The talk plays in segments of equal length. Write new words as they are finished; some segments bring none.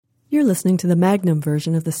You're listening to the Magnum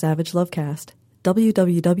version of the Savage Lovecast.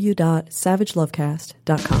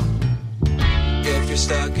 www.savagelovecast.com. If you're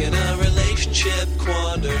stuck in a relationship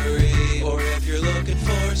quandary, or if you're looking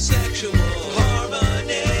for sexual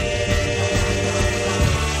harmony,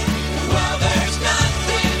 well, there's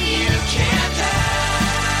nothing you can't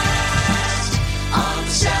ask on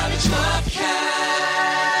the Savage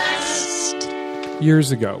Lovecast.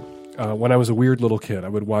 Years ago, when I was a weird little kid, I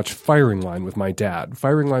would watch Firing Line with my dad.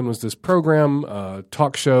 Firing Line was this program,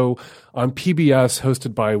 talk show on PBS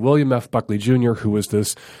hosted by William F. Buckley Jr., who was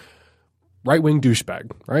this right-wing douchebag,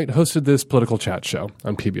 right? Hosted this political chat show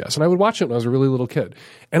on PBS. And I would watch it when I was a really little kid.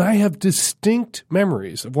 And I have distinct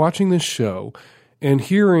memories of watching this show and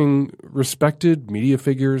hearing respected media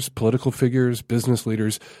figures, political figures, business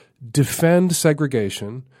leaders defend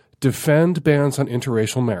segregation, defend bans on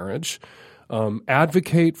interracial marriage,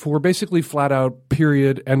 advocate for basically flat out,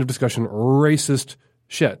 period, end of discussion, racist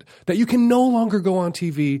shit that you can no longer go on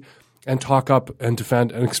TV and talk up and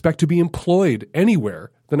defend and expect to be employed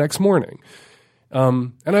anywhere the next morning.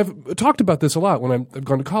 And I've talked about this a lot when I've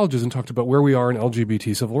gone to colleges and talked about where we are in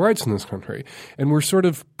LGBT civil rights in this country. And we're sort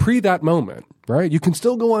of pre that moment, right? You can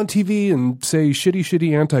still go on TV and say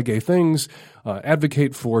shitty anti-gay things,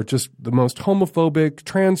 advocate for just the most homophobic,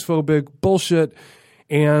 transphobic bullshit,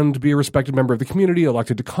 and be a respected member of the community,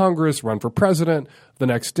 elected to Congress, run for president the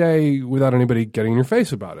next day without anybody getting in your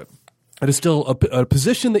face about it. It is still a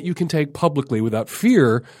position that you can take publicly without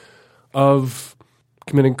fear of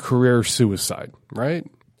committing career suicide, right?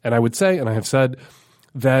 And I would say, and I have said,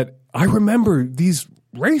 that I remember these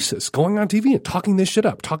racists going on TV and talking this shit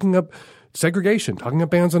up, talking up segregation, talking up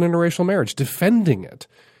bans on interracial marriage, defending it.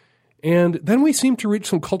 And then we seem to reach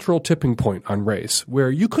some cultural tipping point on race where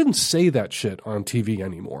you couldn't say that shit on TV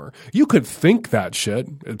anymore. You could think that shit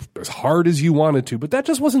as hard as you wanted to, but that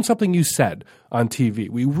just wasn't something you said on TV.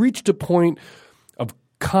 We reached a point of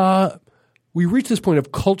cultural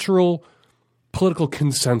political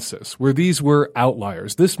consensus where these were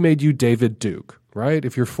outliers. This made you David Duke, right?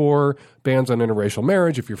 If you're for bans on interracial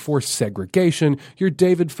marriage, if you're for segregation, you're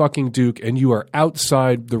David fucking Duke and you are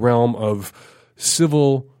outside the realm of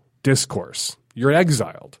civil discourse. You're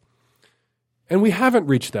exiled. And we haven't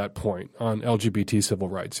reached that point on LGBT civil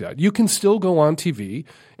rights yet. You can still go on TV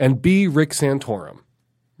and be Rick Santorum,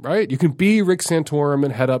 right? You can be Rick Santorum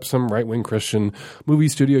and head up some right-wing Christian movie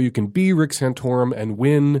studio. You can be Rick Santorum and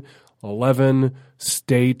win 11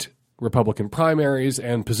 state Republican primaries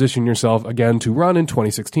and position yourself again to run in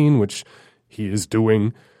 2016, which he is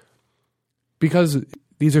doing, because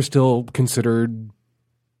these are still considered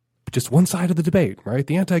just one side of the debate, right?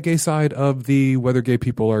 The anti-gay side of the whether gay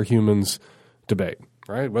people are humans debate,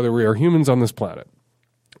 right? Whether we are humans on this planet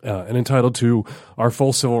and entitled to our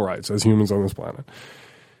full civil rights as humans on this planet.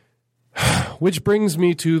 Which brings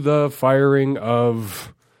me to the firing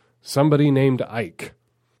of somebody named Ike.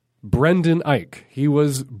 Brendan Ike. He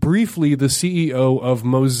was briefly the CEO of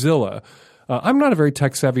Mozilla. I'm not a very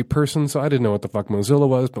tech-savvy person, so I didn't know what the fuck Mozilla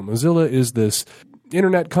was, but Mozilla is this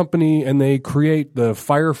internet company, and they create the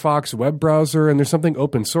Firefox web browser, and there's something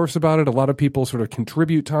open source about it. A lot of people sort of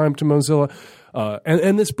contribute time to Mozilla.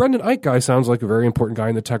 And this Brendan Ike guy sounds like a very important guy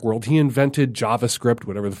in the tech world. He invented JavaScript,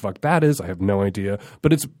 whatever the fuck that is. I have no idea.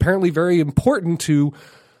 But it's apparently very important to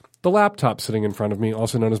the laptop sitting in front of me,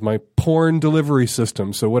 also known as my porn delivery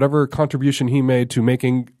system. So whatever contribution he made to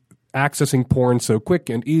making accessing porn so quick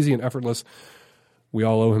and easy and effortless, we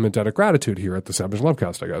all owe him a debt of gratitude here at the Savage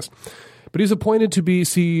Lovecast, I guess. But he's appointed to be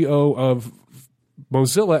CEO of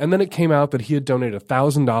Mozilla, and then it came out that he had donated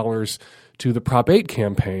 $1,000 to the Prop 8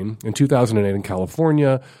 campaign in 2008 in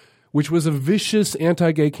California, which was a vicious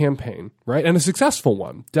anti-gay campaign, right? And a successful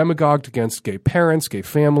one. Demagogued against gay parents, gay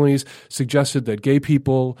families, suggested that gay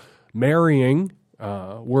people marrying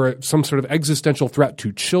were some sort of existential threat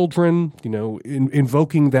to children,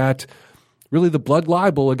 invoking that really the blood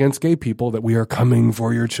libel against gay people, that we are coming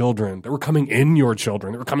for your children, that we're coming in your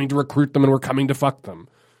children, that we're coming to recruit them and we're coming to fuck them.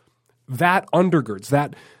 That undergirds,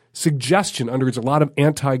 that suggestion undergirds a lot of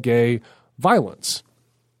anti-gay violence.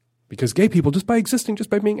 Because gay people, just by existing, just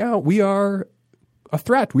by being out, we are a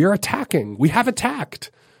threat. We are attacking. We have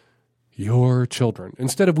attacked your children.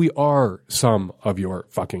 Instead of we are some of your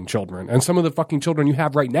fucking children. And some of the fucking children you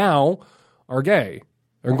have right now are gay.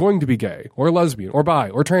 Are going to be gay or lesbian or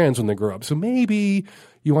bi or trans when they grow up. So maybe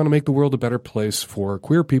you want to make the world a better place for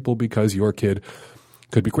queer people because your kid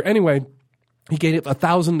could be queer. Anyway, he gave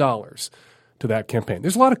 $1,000 to that campaign.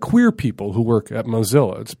 There's a lot of queer people who work at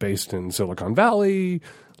Mozilla. It's based in Silicon Valley,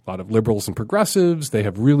 a lot of liberals and progressives. They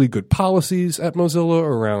have really good policies at Mozilla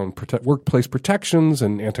around workplace protections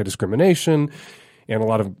and anti-discrimination. and a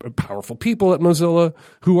lot of powerful people at Mozilla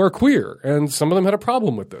who are queer, and some of them had a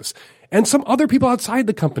problem with this. And some other people outside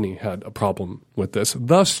the company had a problem with this.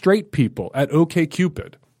 The straight people at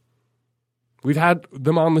OkCupid. We've had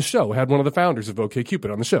them on the show, had one of the founders of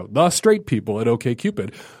OkCupid on the show. The straight people at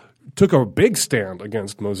OkCupid took a big stand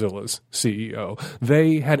against Mozilla's CEO.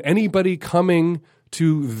 They had anybody coming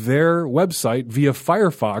to their website via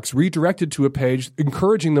Firefox redirected to a page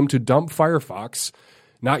encouraging them to dump Firefox,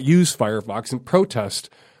 not use Firefox, in protest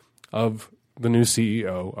of the new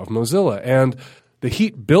CEO of Mozilla. And the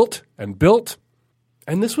heat built, and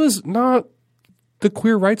this was not the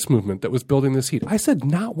queer rights movement that was building this heat. I said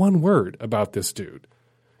not one word about this dude.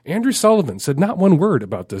 Andrew Sullivan said not one word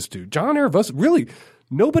about this dude. John Erevosa, really,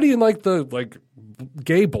 nobody in the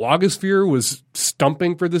gay blogosphere was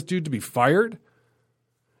stumping for this dude to be fired.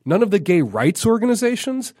 None of the gay rights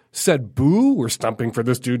organizations said boo, we're stumping for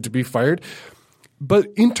this dude to be fired. But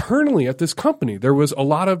internally at this company, there was a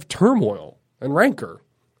lot of turmoil and rancor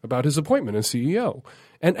about his appointment as CEO.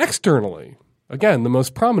 And externally, again, the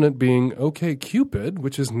most prominent being OkCupid,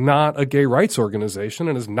 which is not a gay rights organization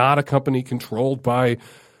and is not a company controlled by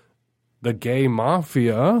the gay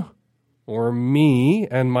mafia or me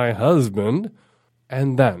and my husband.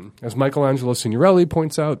 And then, as Michelangelo Signorelli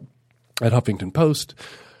points out at Huffington Post,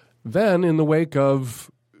 then in the wake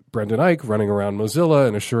of Brendan Eich running around Mozilla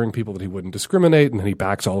and assuring people that he wouldn't discriminate, and then he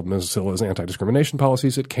backs all of Mozilla's anti-discrimination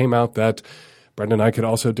policies, it came out that Brendan Eich had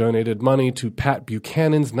also donated money to Pat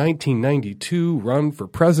Buchanan's 1992 run for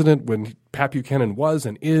president when Pat Buchanan was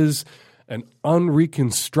and is an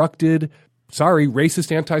unreconstructed,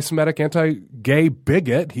 racist, anti-Semitic, anti-gay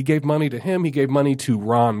bigot. He gave money to him. He gave money to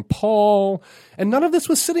Ron Paul. And none of this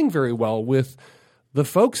was sitting very well with the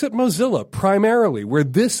folks at Mozilla, primarily, where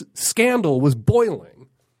this scandal was boiling.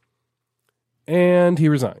 And he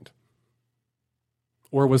resigned.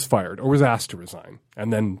 Or was fired, or was asked to resign,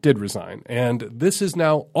 and then did resign. And this is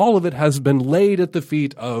now, all of it has been laid at the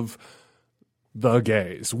feet of the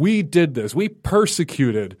gays. We did this. We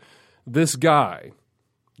persecuted this guy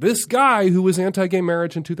who was anti-gay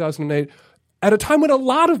marriage in 2008 at a time when a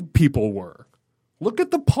lot of people were. Look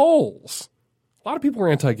at the polls. A lot of people were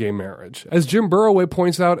anti-gay marriage. As Jim Burroway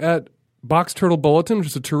points out at Box Turtle Bulletin, which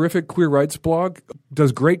is a terrific queer rights blog,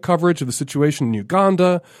 does great coverage of the situation in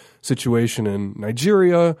Uganda, situation in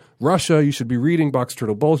Nigeria, Russia. You should be reading Box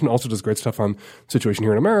Turtle Bulletin. Also does great stuff on situation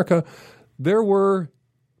here in America. There were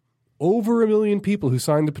over 1 million people who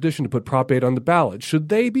signed the petition to put Prop 8 on the ballot. Should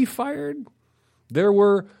they be fired? There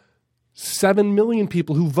were 7 million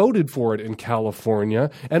people who voted for it in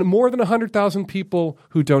California, and more than 100,000 people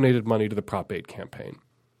who donated money to the Prop 8 campaign.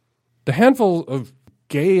 The handful of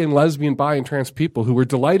gay and lesbian, bi, and trans people who were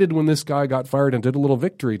delighted when this guy got fired and did a little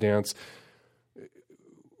victory dance,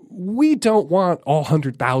 we don't want all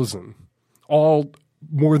 100,000, all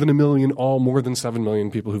more than 1 million, all more than 7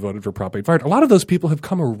 million people who voted for Prop 8 fired. A lot of those people have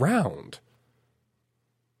come around.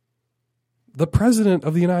 The president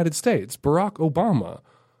of the United States, Barack Obama,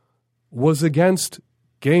 was against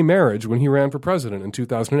gay marriage when he ran for president in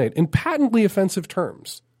 2008 in patently offensive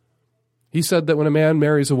terms. He said that when a man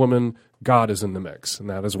marries a woman, God is in the mix. And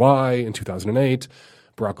that is why, in 2008,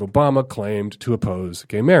 Barack Obama claimed to oppose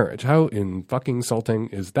gay marriage. How fucking insulting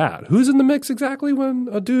is that? Who's in the mix exactly when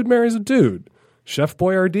a dude marries a dude? Chef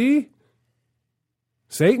Boyardee?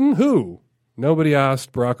 Satan? Who? Nobody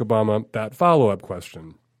asked Barack Obama that follow-up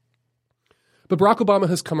question. But Barack Obama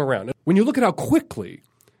has come around. When you look at how quickly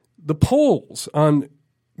the polls on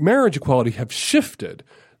marriage equality have shifted,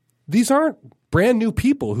 these aren't brand new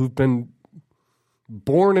people who've been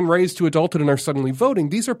born and raised to adulthood and are suddenly voting.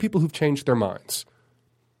 These are people who've changed their minds.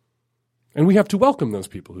 And we have to welcome those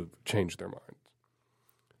people who've changed their minds.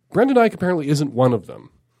 Brendan Eich apparently isn't one of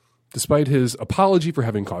them. Despite his apology for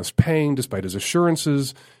having caused pain, despite his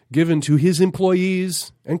assurances given to his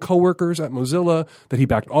employees and coworkers at Mozilla that he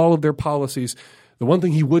backed all of their policies, the one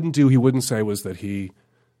thing he wouldn't say was that he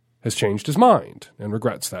has changed his mind and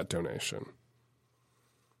regrets that donation.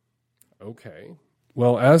 Okay.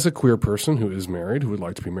 Well, as a queer person who is married, who would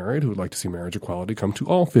like to be married, who would like to see marriage equality come to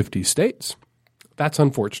all 50 states, that's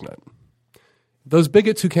unfortunate. Those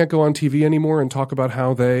bigots who can't go on TV anymore and talk about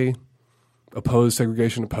how they oppose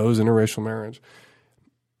segregation, oppose interracial marriage,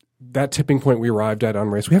 that tipping point we arrived at on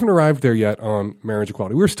race, we haven't arrived there yet on marriage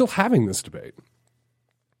equality. We're still having this debate.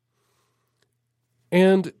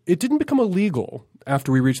 And it didn't become illegal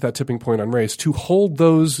after we reached that tipping point on race to hold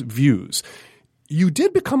those views. You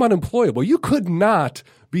did become unemployable. You could not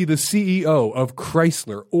be the CEO of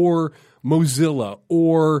Chrysler or Mozilla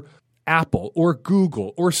or Apple or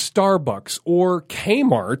Google or Starbucks or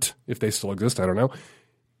Kmart, if they still exist, I don't know,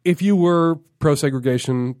 if you were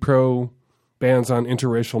pro-segregation, bans on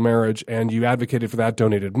interracial marriage, and you advocated for that,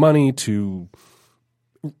 donated money to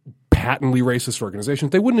patently racist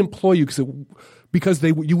organizations, they wouldn't employ you because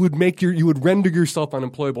you would render yourself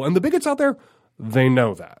unemployable. And the bigots out there, they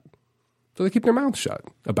know that. So they keep their mouths shut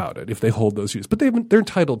about it if they hold those views. But they're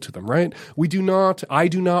entitled to them, right? I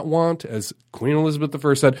do not want, as Queen Elizabeth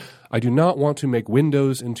I said, I do not want to make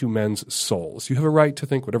windows into men's souls. You have a right to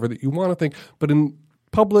think whatever that you want to think, but in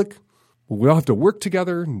public, we all have to work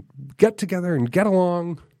together and get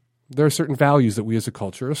along. There are certain values that we as a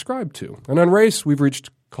culture ascribe to. And on race, we've reached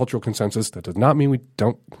cultural consensus. That does not mean we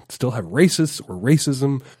don't still have racists or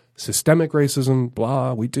racism, systemic racism,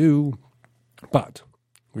 blah, we do. But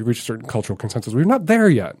we've reached a certain cultural consensus. We're not there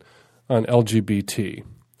yet on LGBT.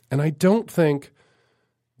 And I don't think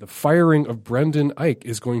the firing of Brendan Eich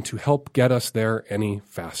is going to help get us there any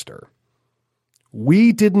faster.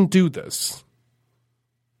 We didn't do this.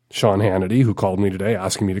 Sean Hannity, who called me today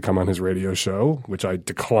asking me to come on his radio show, which I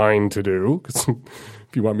declined to do, because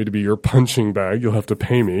if you want me to be your punching bag, you'll have to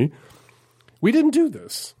pay me. We didn't do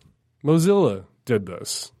this. Mozilla did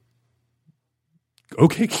this.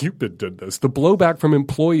 OkCupid did this. The blowback from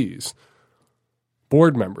employees,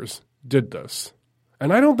 board members did this.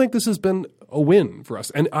 And I don't think this has been a win for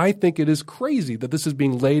us. And I think it is crazy that this is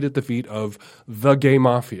being laid at the feet of the gay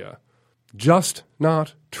mafia. Just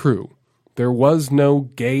not true. There was no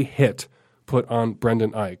gay hit put on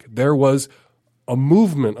Brendan Eich. There was a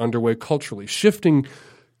movement underway culturally,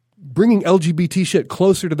 bringing LGBT shit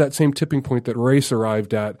closer to that same tipping point that race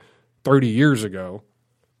arrived at 30 years ago.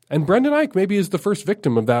 And Brendan Eich maybe is the first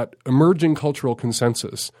victim of that emerging cultural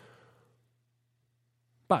consensus.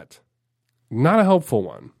 But not a helpful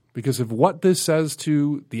one, because of what this says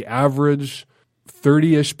to the average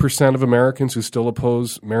 30-ish% of Americans who still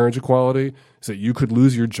oppose marriage equality is that you could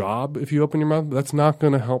lose your job if you open your mouth. That's not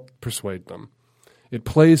going to help persuade them. It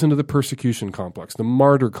plays into the persecution complex, the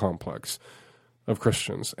martyr complex of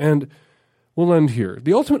Christians. And we'll end here.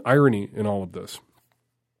 The ultimate irony in all of this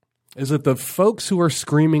is that the folks who are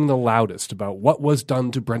screaming the loudest about what was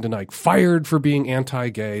done to Brendan Eich, fired for being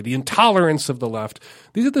anti-gay, the intolerance of the left,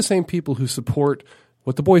 these are the same people who support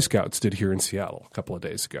what the Boy Scouts did here in Seattle a couple of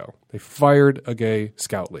days ago. They fired a gay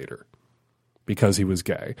scout leader because he was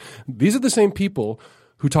gay. These are the same people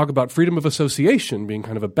who talk about freedom of association being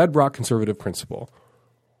kind of a bedrock conservative principle.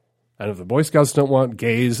 And if the Boy Scouts don't want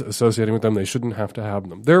gays associating with them, they shouldn't have to have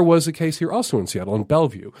them. There was a case here also in Seattle, in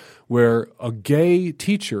Bellevue, where a gay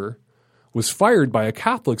teacher was fired by a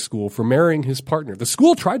Catholic school for marrying his partner. The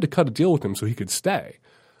school tried to cut a deal with him so he could stay.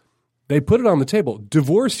 They put it on the table.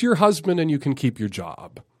 Divorce your husband and you can keep your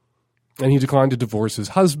job. And he declined to divorce his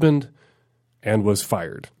husband and was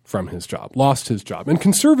fired from his job, lost his job. And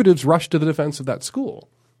conservatives rushed to the defense of that school.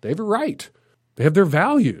 They have a right. They have their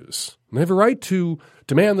values. And they have a right to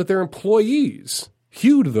demand that their employees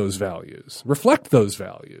hew to those values, reflect those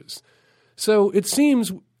values. So it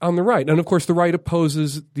seems on the right, and of course the right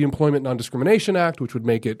opposes the Employment Non-Discrimination Act, which would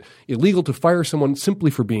make it illegal to fire someone simply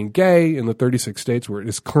for being gay in the 36 states where it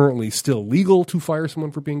is currently still legal to fire someone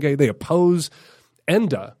for being gay. They oppose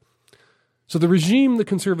ENDA. So the regime the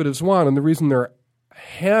conservatives want, and the reason they're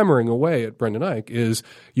hammering away at Brendan Eich, is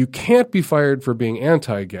you can't be fired for being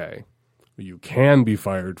anti-gay. You can be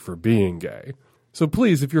fired for being gay. So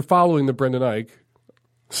please, if you're following the Brendan Eich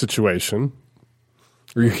situation,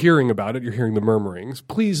 or you're hearing about it, you're hearing the murmurings,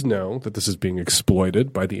 please know that this is being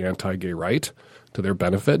exploited by the anti-gay right to their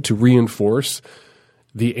benefit to reinforce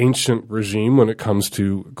the ancient regime when it comes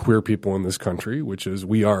to queer people in this country, which is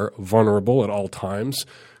we are vulnerable at all times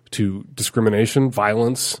to discrimination,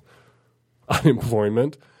 violence,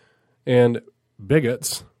 unemployment, and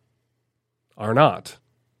bigots are not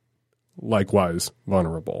likewise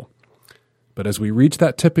vulnerable. But as we reach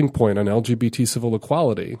that tipping point on LGBT civil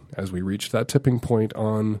equality, as we reach that tipping point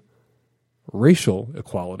on racial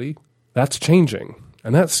equality, that's changing,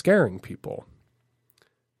 and that's scaring people.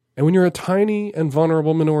 And when you're a tiny and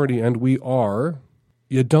vulnerable minority, and we are,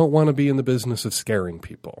 you don't want to be in the business of scaring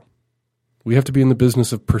people. We have to be in the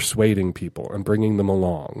business of persuading people and bringing them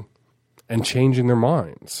along and changing their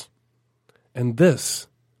minds. And this,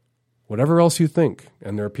 whatever else you think,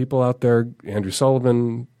 and there are people out there, Andrew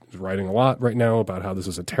Sullivan is writing a lot right now about how this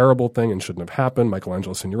is a terrible thing and shouldn't have happened.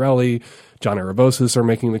 Michelangelo Signorelli, John Aravosis are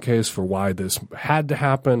making the case for why this had to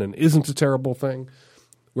happen and isn't a terrible thing.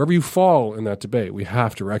 Wherever you fall in that debate, we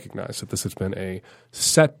have to recognize that this has been a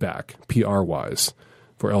setback, PR-wise,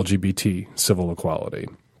 for LGBT civil equality.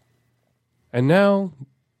 And now,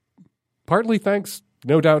 partly thanks,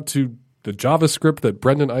 no doubt, to the JavaScript that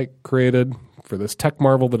Brendan Eich created for this tech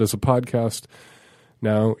marvel that is a podcast,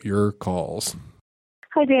 now your calls.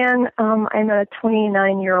 Hi, Dan. I'm a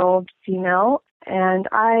 29-year-old female, and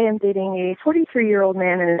I am dating a 43-year-old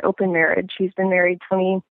man in an open marriage. He's been married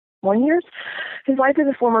 21 years. His wife is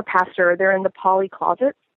a former pastor. They're in the poly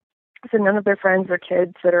closet, so none of their friends or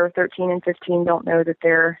kids that are 13 and 15 don't know that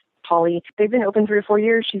they're poly. They've been open 3 or 4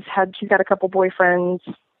 years. She's got a couple boyfriends,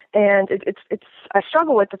 and I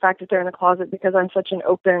struggle with the fact that they're in the closet because I'm such an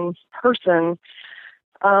open person,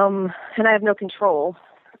 and I have no control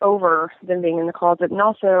over them being in the closet. And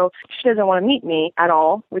also, she doesn't want to meet me at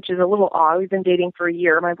all, which is a little odd. We've been dating for a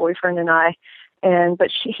year, my boyfriend and I. But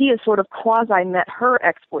he has sort of quasi-met her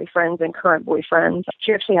ex-boyfriends and current boyfriends.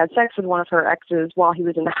 She actually had sex with one of her exes while he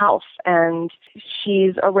was in the house. And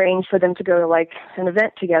she's arranged for them to go to like an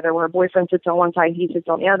event together where her boyfriend sits on one side, he sits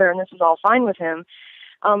on the other, and this is all fine with him.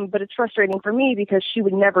 But it's frustrating for me because she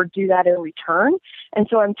would never do that in return. And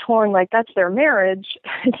so I'm torn, like, that's their marriage.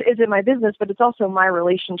 Is it my business? But it's also my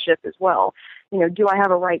relationship as well. You know, do I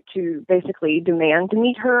have a right to basically demand to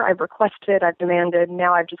meet her? I've requested, I've demanded.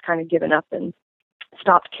 Now I've just kind of given up and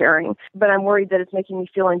stopped caring. But I'm worried that it's making me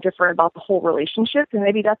feel indifferent about the whole relationship. And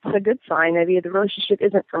maybe that's a good sign. Maybe the relationship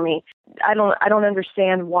isn't for me. I don't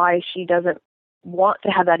understand why she doesn't want to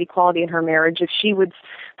have that equality in her marriage. If she would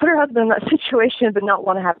put her husband in that situation but not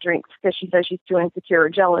want to have drinks because she says she's too insecure or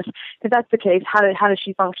jealous, if that's the case, how does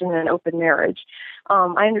she function in an open marriage?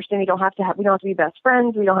 I understand we don't have to be best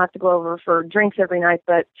friends. We don't have to go over for drinks every night,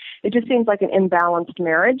 but it just seems like an imbalanced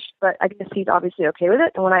marriage. But I guess he's obviously okay with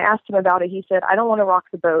it. And when I asked him about it, he said, I don't want to rock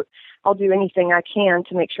the boat. I'll do anything I can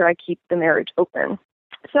to make sure I keep the marriage open.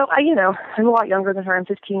 So I'm a lot younger than her. I'm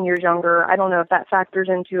 15 years younger. I don't know if that factors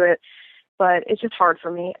into it, but it's just hard for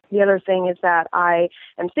me. The other thing is that I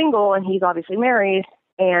am single and he's obviously married,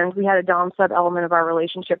 and we had a dom-sub element of our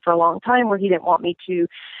relationship for a long time where he didn't want me to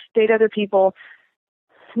date other people.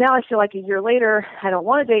 Now I feel like a year later, I don't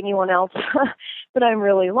want to date anyone else, but I'm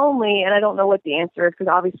really lonely, and I don't know what the answer is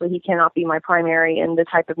because obviously he cannot be my primary in the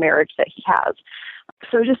type of marriage that he has.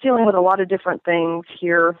 So just dealing with a lot of different things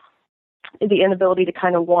here, the inability to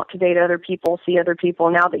kind of want to date other people, see other people,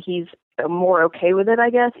 now that he's more okay with it, I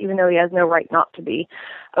guess, even though he has no right not to be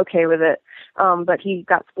okay with it. But he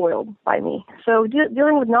got spoiled by me. So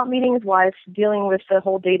dealing with not meeting his wife, dealing with the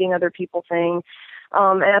whole dating other people thing,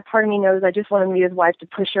 and a part of me knows I just want to meet his wife to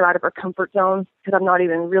push her out of her comfort zone because I'm not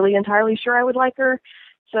even really entirely sure I would like her.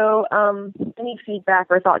 So any feedback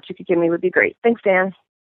or thoughts you could give me would be great. Thanks, Dan.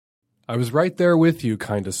 I was right there with you,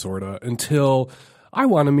 kind of, sort of, until I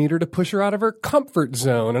want to meet her to push her out of her comfort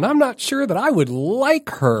zone, and I'm not sure that I would like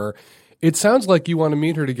her. It sounds like you want to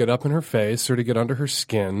meet her to get up in her face or to get under her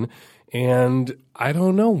skin, and I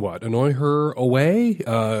don't know what, annoy her away,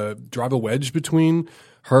 drive a wedge between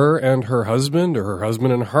her and her husband or her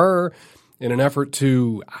husband and her in an effort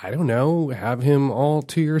to, I don't know, have him all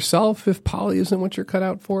to yourself if poly isn't what you're cut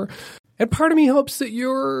out for. And part of me hopes that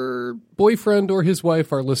your boyfriend or his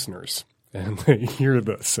wife are listeners and they hear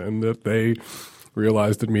this and that they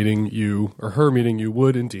realize that meeting you or her meeting you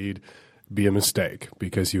would indeed be a mistake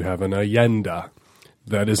because you have an agenda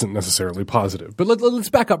that isn't necessarily positive. But let's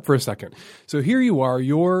back up for a second. So here you are.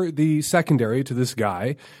 You're the secondary to this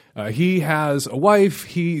guy. He has a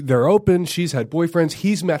wife. They're open. She's had boyfriends.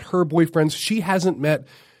 He's met her boyfriends. She hasn't met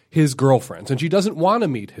his girlfriends, and she doesn't want to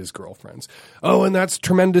meet his girlfriends. Oh, and that's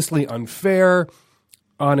tremendously unfair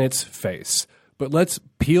on its face. But let's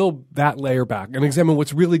peel that layer back and examine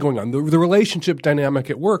what's really going on. The relationship dynamic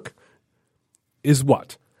at work is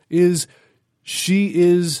what? She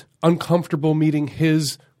is uncomfortable meeting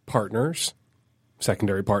his partners,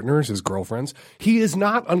 secondary partners, his girlfriends. He is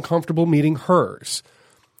not uncomfortable meeting hers.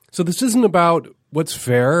 So this isn't about what's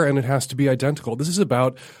fair and it has to be identical. This is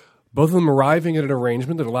about both of them arriving at an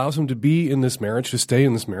arrangement that allows them to be in this marriage, to stay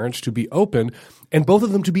in this marriage, to be open, and both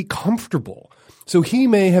of them to be comfortable. So he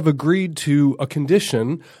may have agreed to a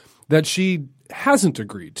condition that she hasn't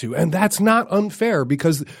agreed to, and that's not unfair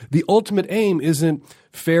because the ultimate aim isn't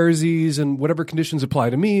fairsies and whatever conditions apply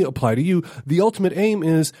to me, apply to you. The ultimate aim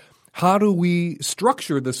is how do we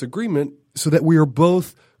structure this agreement so that we are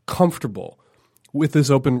both comfortable with this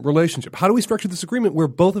open relationship? How do we structure this agreement where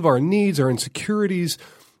both of our needs, our insecurities,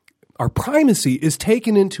 our primacy is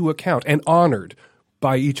taken into account and honored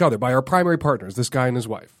by each other, by our primary partners, this guy and his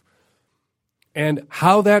wife? And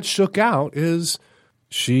how that shook out is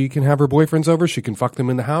she can have her boyfriends over. She can fuck them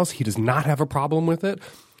in the house. He does not have a problem with it.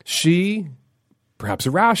 She, perhaps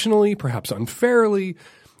irrationally, perhaps unfairly,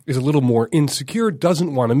 is a little more insecure,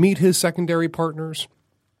 doesn't want to meet his secondary partners.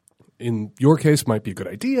 In your case, might be a good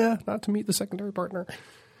idea not to meet the secondary partner.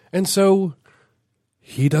 And so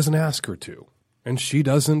he doesn't ask her to, and she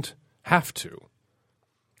doesn't have to.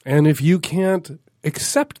 And if you can't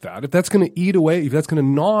accept that, if that's going to eat away, if that's going to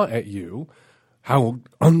gnaw at you, how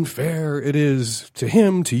unfair it is to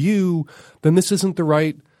him, to you, then this isn't the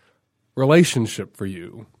right relationship for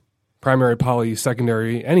you. Primary, poly,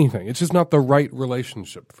 secondary, anything. It's just not the right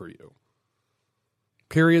relationship for you.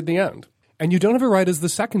 Period, the end. And you don't have a right as the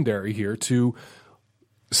secondary here to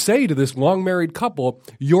say to this long-married couple,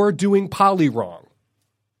 you're doing poly wrong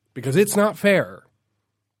because it's not fair.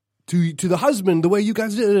 To the husband, the way you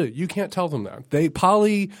guys did it, you can't tell them that. They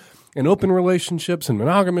poly and open relationships and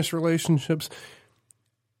monogamous relationships,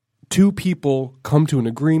 two people come to an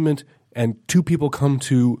agreement and two people come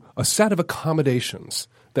to a set of accommodations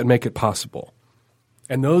that make it possible.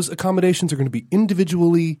 And those accommodations are going to be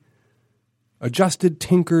individually adjusted,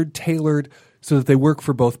 tinkered, tailored so that they work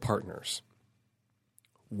for both partners.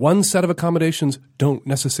 One set of accommodations don't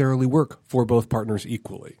necessarily work for both partners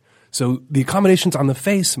equally. So the accommodations on the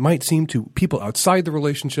face might seem to people outside the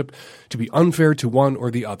relationship to be unfair to one or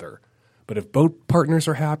the other. But if both partners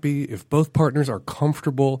are happy, if both partners are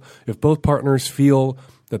comfortable, if both partners feel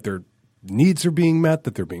that their needs are being met,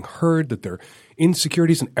 that they're being heard, that their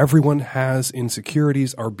insecurities, and everyone has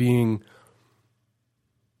insecurities, are being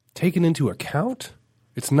taken into account,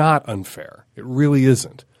 it's not unfair. It really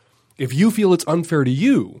isn't. If you feel it's unfair to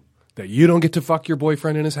you, that you don't get to fuck your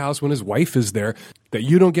boyfriend in his house when his wife is there, that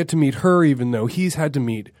you don't get to meet her even though he's had to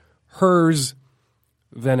meet hers,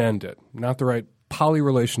 then end it. Not the right poly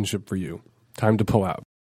relationship for you. Time to pull out.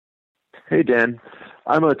 Hey, Dan.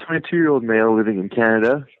 I'm a 22-year-old male living in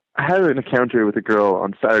Canada. I had an encounter with a girl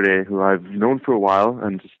on Saturday who I've known for a while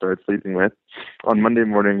and just started sleeping with. On Monday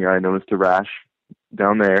morning, I noticed a rash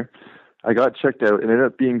down there. I got checked out and ended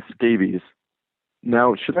up being scabies.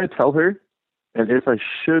 Now, should I tell her? And if I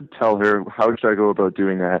should tell her, how should I go about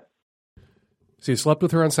doing that? So you slept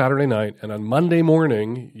with her on Saturday night, and on Monday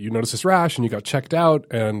morning, you noticed this rash, and you got checked out,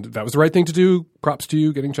 and that was the right thing to do. Props to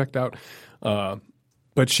you, getting checked out.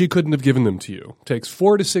 But she couldn't have given them to you. It takes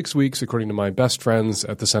 4 to 6 weeks, according to my best friends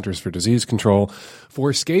at the Centers for Disease Control,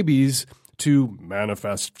 for scabies to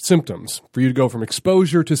manifest symptoms, for you to go from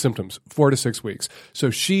exposure to symptoms, 4 to 6 weeks. So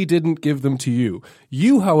she didn't give them to you.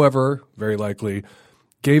 You, however, very likely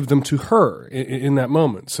gave them to her in that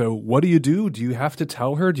moment. So what do? Do you have to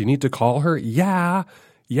tell her? Do you need to call her? Yeah,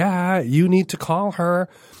 you need to call her.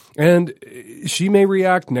 And she may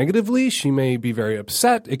react negatively. She may be very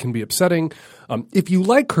upset. It can be upsetting. If you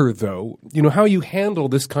like her, though, you know how you handle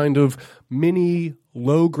this kind of mini,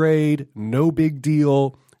 low-grade, no big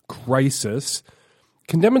deal crisis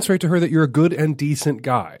can demonstrate to her that you're a good and decent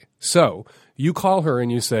guy. So you call her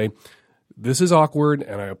and you say, this is awkward,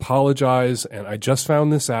 and I apologize, and I just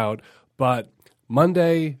found this out, but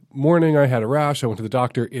Monday morning I had a rash. I went to the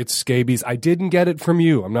doctor. It's scabies. I didn't get it from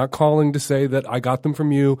you. I'm not calling to say that I got them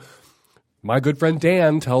from you. My good friend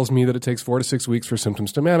Dan tells me that it takes 4 to 6 weeks for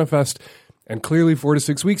symptoms to manifest, and clearly 4 to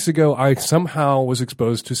 6 weeks ago I somehow was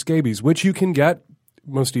exposed to scabies, which you can get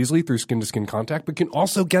most easily through skin-to-skin contact, but can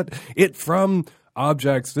also get it from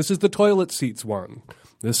objects. This is the toilet seats one.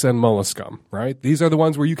 This and molluscum, right? These are the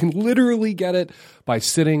ones where you can literally get it by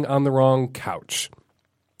sitting on the wrong couch.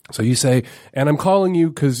 So you say, and I'm calling you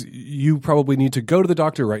because you probably need to go to the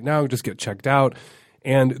doctor right now, just get checked out.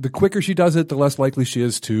 And the quicker she does it, the less likely she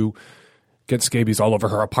is to get scabies all over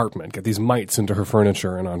her apartment, get these mites into her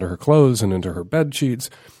furniture and onto her clothes and into her bed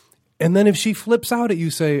sheets. And then if she flips out at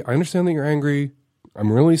you, say, I understand that you're angry.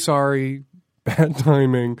 I'm really sorry. Bad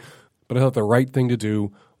timing. But I thought the right thing to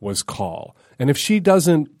do was call. And if she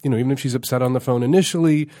doesn't, even if she's upset on the phone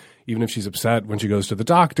initially, even if she's upset when she goes to the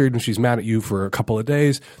doctor, and she's mad at you for a couple of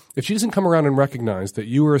days, if she doesn't come around and recognize that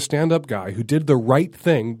you were a stand-up guy who did the right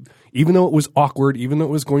thing, even though it was awkward, even though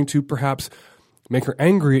it was going to perhaps make her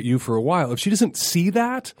angry at you for a while, if she doesn't see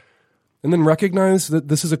that and then recognize that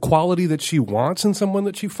this is a quality that she wants in someone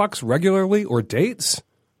that she fucks regularly or dates,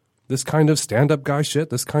 this kind of stand-up guy shit,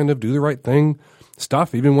 this kind of do the right thing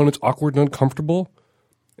stuff, even when it's awkward and uncomfortable,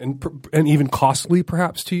 and even costly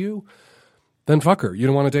perhaps to you, then fuck her. You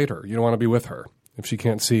don't want to date her. You don't want to be with her if she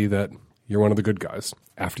can't see that you're one of the good guys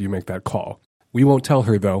after you make that call. We won't tell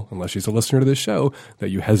her, though, unless she's a listener to this show, that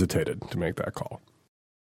you hesitated to make that call.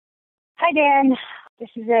 Hi, Dan. This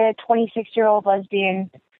is a 26-year-old lesbian.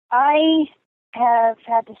 I have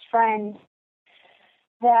had this friend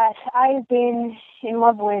that I've been in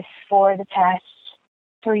love with for the past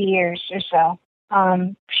 3 years or so.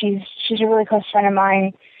 She's a really close friend of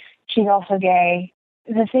mine. She's also gay.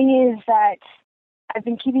 The thing is that I've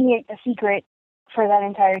been keeping it a secret for that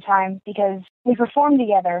entire time because we perform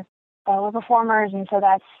together. We're performers, and so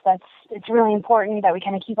it's really important that we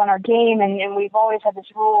kind of keep on our game. And we've always had this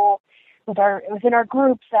rule within our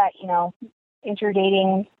groups that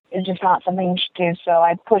interdating is just not something we should do. So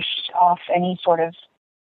I pushed off any sort of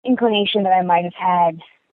inclination that I might have had.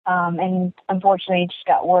 And unfortunately, it just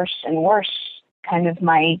got worse and worse, kind of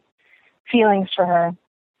my feelings for her.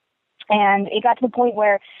 And it got to the point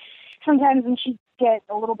where sometimes when she'd get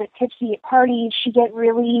a little bit tipsy at parties, she'd get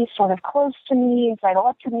really sort of close to me and sidle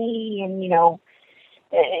up to me and,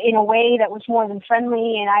 in a way that was more than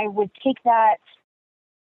friendly. And I would take that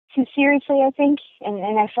too seriously, I think.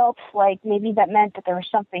 And I felt like maybe that meant that there was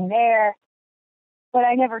something there. But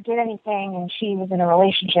I never did anything, and she was in a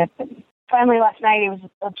relationship. And finally, last night, it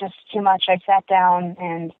was just too much. I sat down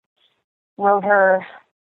and wrote her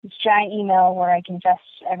this giant email where I confessed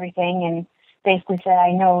everything and basically said,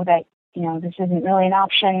 I know that, this isn't really an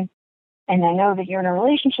option, and I know that you're in a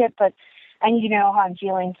relationship, but I need to know how I'm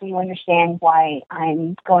feeling so you understand why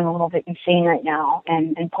I'm going a little bit insane right now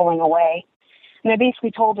and pulling away. And I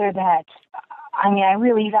basically told her that, I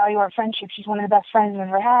really value our friendship. She's one of the best friends I've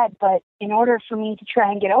ever had, but in order for me to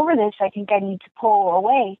try and get over this, I think I need to pull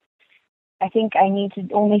away. I think I need to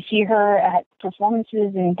only see her at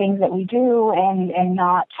performances and things that we do and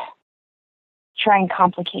not try and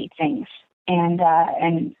complicate things. And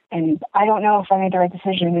I don't know if I made the right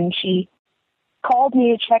decision. And she called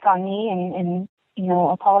me to check on me and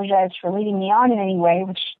apologized for leading me on in any way,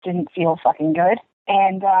 which didn't feel fucking good.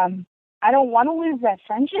 And I don't want to lose that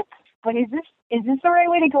friendship, but is this the right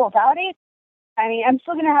way to go about it? I'm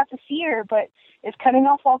still going to have to see her, but is cutting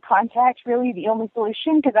off all contact really the only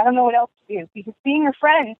solution? Because I don't know what else to do. Because being her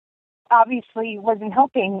friend obviously wasn't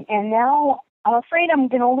helping, and now I'm afraid I'm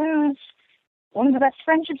going to lose one of the best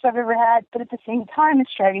friendships I've ever had, but at the same time, it's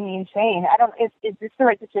driving me insane. Is this the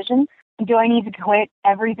right decision? Do I need to quit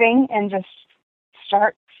everything and just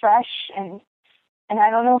start fresh? And I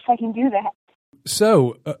don't know if I can do that.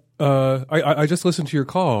 So, I just listened to your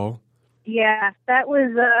call. Yeah, that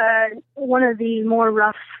was one of the more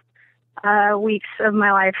rough weeks of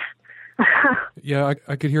my life. Yeah,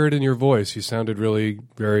 I could hear it in your voice. You sounded really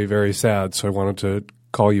very, very sad, so I wanted to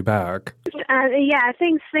call you back. Yeah,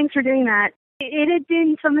 thanks for doing that. It had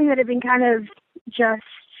been something that had been kind of just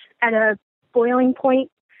at a boiling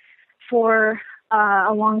point for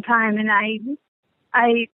a long time, and I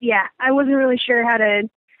wasn't really sure how to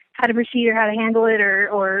proceed or how to handle it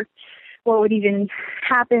or what would even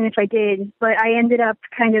happen if I did. But I ended up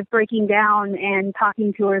kind of breaking down and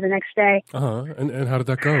talking to her the next day. And how did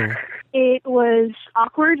that go? It was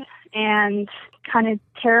awkward and kind of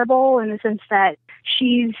terrible in the sense that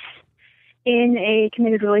she's in a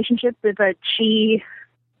committed relationship, but she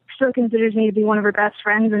still considers me to be one of her best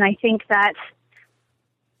friends. And I think that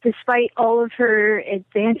despite all of her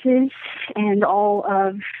advances and all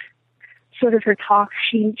of sort of her talk,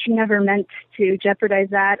 she never meant to jeopardize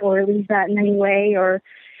that or lose that in any way or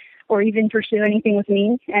even pursue anything with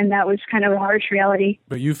me, and that was kind of a harsh reality.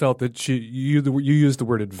 But you felt that you used the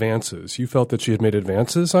word advances. You felt that she had made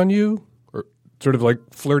advances on you, or sort of like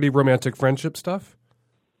flirty romantic friendship stuff?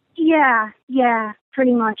 Yeah,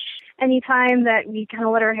 pretty much. Anytime that we kind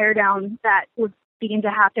of let our hair down, that would begin to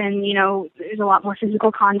happen. There's a lot more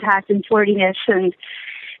physical contact and flirtiness, and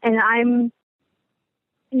I'm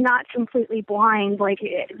not completely blind. Like,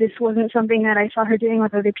 this wasn't something that I saw her doing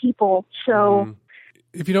with other people. So,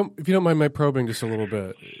 if you don't mind my probing just a little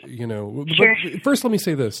bit, Sure. But first, let me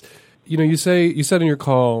say this. You said in your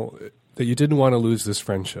call that you didn't want to lose this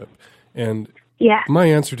friendship, and yeah, my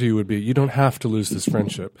answer to you would be you don't have to lose this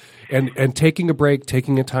friendship, and taking a break,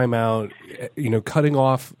 taking a time out, cutting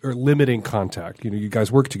off or limiting contact. You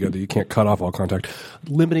guys work together. You can't cut off all contact.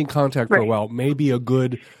 Limiting contact for a while may be a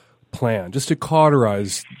good plan, just to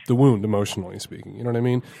cauterize the wound, emotionally speaking. You know what I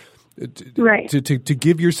mean? Right. To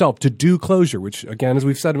give yourself, to do closure, which, again, as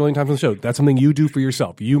we've said a million times on the show, that's something you do for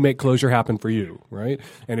yourself. You make closure happen for you, right?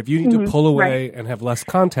 And if you need to pull away and have less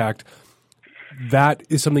contact, that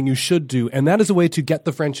is something you should do. And that is a way to get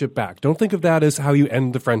the friendship back. Don't think of that as how you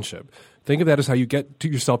end the friendship. Think of that as how you get to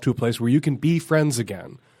yourself to a place where you can be friends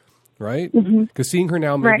again. Right? Because seeing her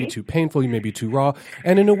now may be too painful, you may be too raw.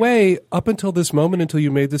 And in a way, up until this moment, until you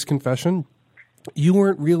made this confession, you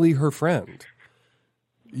weren't really her friend.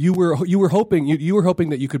 You were hoping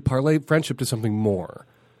that you could parlay friendship to something more,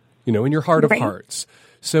 in your heart of hearts.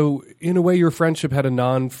 So in a way, your friendship had a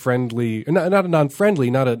non-friendly, not a non-friendly,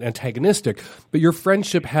 not an antagonistic, but your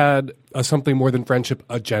friendship had a something more than friendship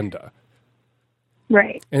agenda.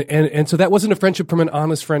 Right. And so that wasn't a friendship from an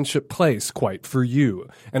honest friendship place quite for you.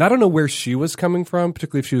 And I don't know where she was coming from,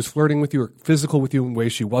 particularly if she was flirting with you or physical with you in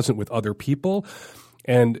ways she wasn't with other people.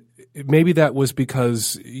 And maybe that was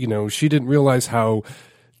because, she didn't realize how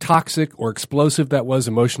toxic or explosive that was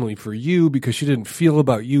emotionally for you because she didn't feel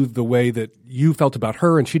about you the way that you felt about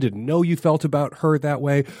her and she didn't know you felt about her that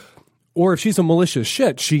way. Or if she's a malicious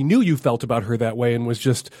shit, she knew you felt about her that way and was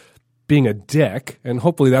just being a dick. And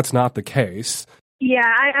hopefully that's not the case. Yeah,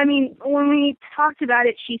 I mean, when we talked about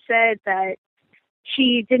it, she said that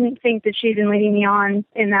she didn't think that she'd been leading me on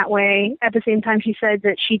in that way. At the same time, she said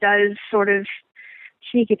that she does sort of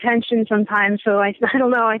sneak attention sometimes. So I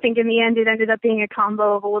don't know. I think in the end, it ended up being a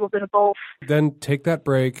combo of a little bit of both. Then take that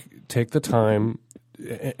break, take the time,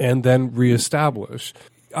 and then reestablish.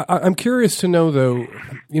 I'm curious to know, though,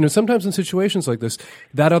 sometimes in situations like this,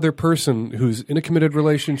 that other person who's in a committed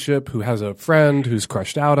relationship, who has a friend who's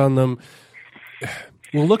crushed out on them,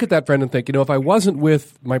 will look at that friend and think, if I wasn't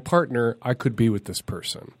with my partner, I could be with this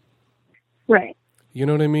person. Right. You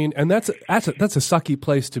know what I mean? And that's a sucky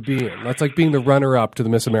place to be in. That's like being the runner-up to the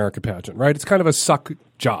Miss America pageant, right? It's kind of a suck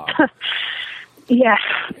job. Yeah.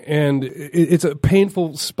 And it's a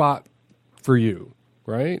painful spot for you,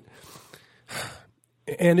 right?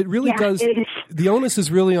 And it really does. The onus is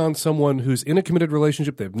really on someone who's in a committed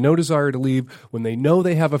relationship. They have no desire to leave. When they know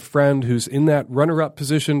they have a friend who's in that runner-up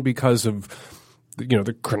position because of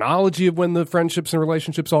the chronology of when the friendships and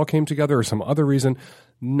relationships all came together or some other reason,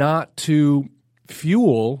 not to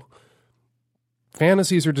fuel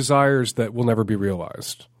fantasies or desires that will never be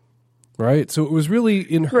realized, right? So it was really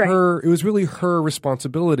it was really her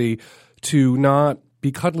responsibility to not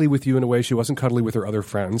be cuddly with you in a way she wasn't cuddly with her other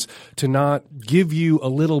friends, to not give you a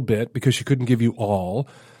little bit because she couldn't give you all,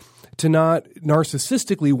 to not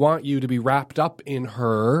narcissistically want you to be wrapped up in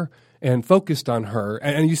her and focused on her.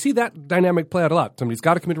 And you see that dynamic play out a lot. Somebody's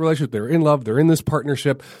got a committed relationship. They're in love. They're in this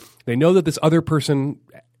partnership. They know that this other person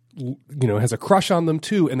has a crush on them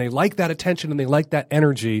too, and they like that attention and they like that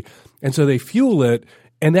energy, and so they fuel it.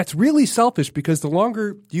 And that's really selfish because the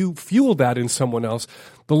longer you fuel that in someone else,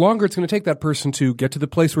 the longer it's going to take that person to get to the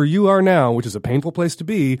place where you are now, which is a painful place to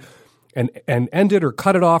be, and end it or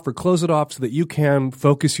cut it off or close it off so that you can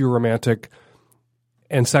focus your romantic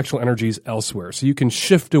and sexual energies elsewhere. So you can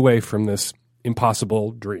shift away from this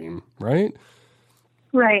impossible dream, right?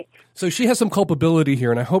 Right. So she has some culpability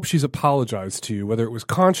here, and I hope she's apologized to you, whether it was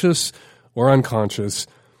conscious or unconscious.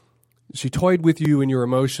 She toyed with you and your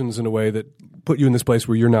emotions in a way that put you in this place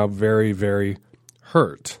where you're now very, very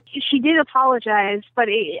hurt. She did apologize, but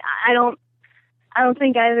I don't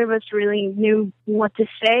think either of us really knew what to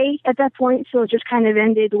say at that point. So it just kind of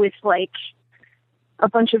ended with like a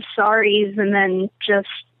bunch of sorries and then just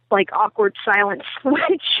like awkward silence,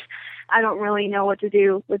 which I don't really know what to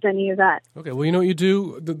do with any of that. Okay, well, you know what you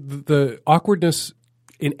do? The awkwardness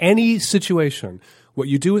in any situation, what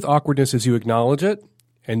you do with awkwardness is you acknowledge it.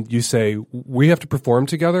 And you say, we have to perform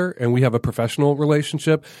together and we have a professional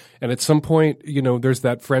relationship. And at some point, there's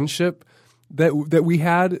that friendship that we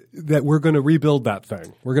had that we're going to rebuild that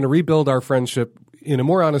thing. We're going to rebuild our friendship in a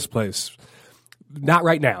more honest place. Not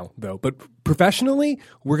right now, though, but professionally,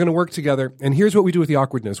 we're going to work together. And here's what we do with the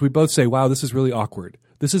awkwardness. We both say, wow, this is really awkward.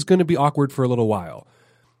 This is going to be awkward for a little while.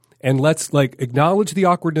 And let's acknowledge the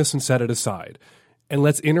awkwardness and set it aside. And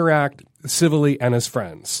let's interact civilly and as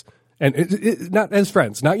friends. And not as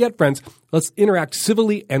friends, not yet friends. Let's interact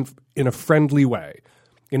civilly and in a friendly way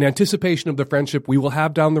in anticipation of the friendship we will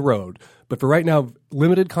have down the road. But for right now,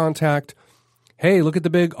 limited contact. Hey, look at the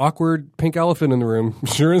big awkward pink elephant in the room.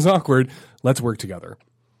 Sure is awkward. Let's work together.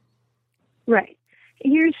 Right.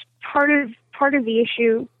 Here's part of the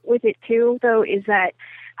issue with it too, though, is that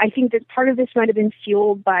I think that part of this might have been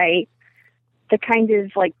fueled by the kind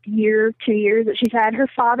of 2 years that she's had. Her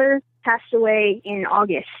father passed away in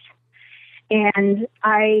August. And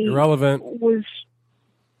I Irrelevant. was,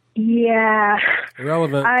 yeah.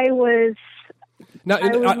 Irrelevant. I was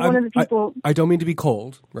one of the people. I don't mean to be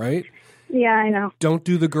cold, right? Yeah, I know. Don't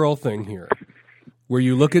do the girl thing here, where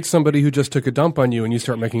you look at somebody who just took a dump on you and you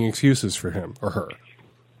start making excuses for him or her,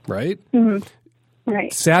 right? Mm-hmm.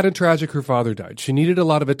 Right. Sad and tragic, her father died. She needed a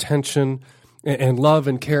lot of attention and love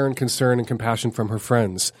and care and concern and compassion from her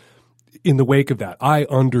friends in the wake of that. I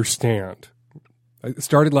understand. I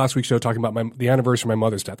started last week's show talking about the anniversary of my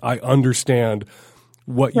mother's death. I understand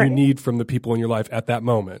what you need from the people in your life at that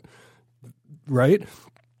moment, right?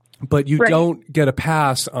 But you don't get a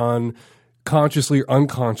pass on consciously or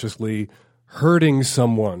unconsciously hurting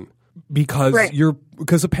someone because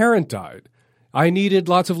because a parent died. I needed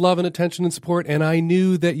lots of love and attention and support, and I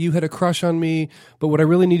knew that you had a crush on me, but what I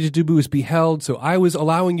really needed to do was be held, so I was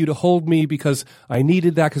allowing you to hold me because I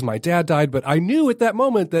needed that because my dad died, but I knew at that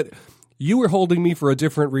moment that you were holding me for a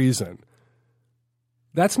different reason.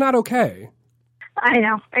 That's not okay. I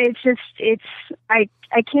know. I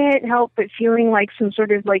can't help but feeling like some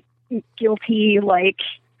sort of guilty,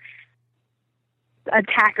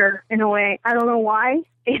 attacker in a way. I don't know why.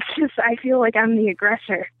 It's just I feel like I'm the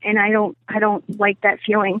aggressor, and I don't like that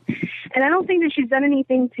feeling. And I don't think that she's done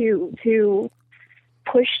anything to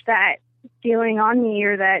push that feeling on me,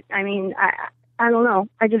 or that, I mean, I don't know.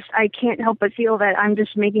 I can't help but feel that I'm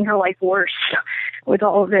just making her life worse with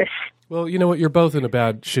all of this. Well, you know what? You're both in a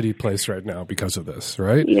bad, shitty place right now because of this,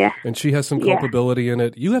 right? Yeah. And she has some culpability in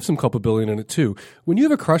it. You have some culpability in it, too. When you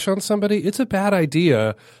have a crush on somebody, it's a bad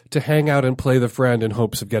idea to hang out and play the friend in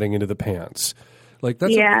hopes of getting into the pants. Like,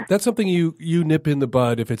 that's something you nip in the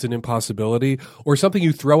bud if it's an impossibility, or something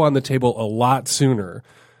you throw on the table a lot sooner.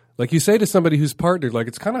 Like, you say to somebody who's partnered, like,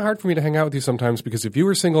 it's kind of hard for me to hang out with you sometimes because if you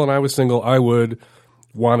were single and I was single, I would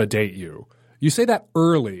want to date you. You say that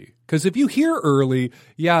early. Because if you hear early,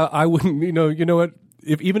 yeah, I wouldn't, you know what,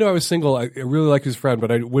 even though I was single, I really like his friend,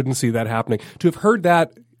 but I wouldn't see that happening. To have heard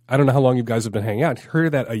that, I don't know how long you guys have been hanging out,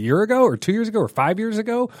 heard that a year ago or 2 years ago or 5 years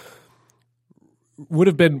ago, would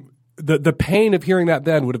have been, the pain of hearing that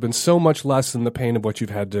then would have been so much less than the pain of what you've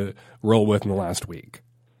had to roll with in the last week.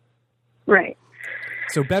 Right.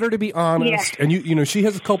 So better to be honest. Yeah. And you know, she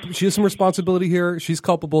has some responsibility here. She's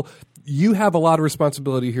culpable. You have a lot of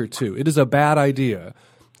responsibility here too. It is a bad idea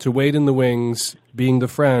to wait in the wings, being the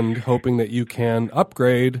friend, hoping that you can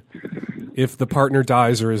upgrade if the partner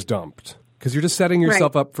dies or is dumped. Because you're just setting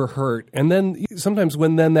yourself up for hurt. And then sometimes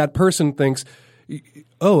when then that person thinks,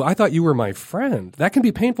 oh, I thought you were my friend, that can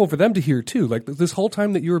be painful for them to hear too. Like, this whole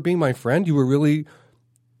time that you were being my friend, you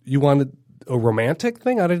wanted a romantic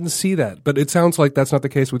thing? I didn't see that. But it sounds like that's not the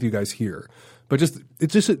case with you guys here. But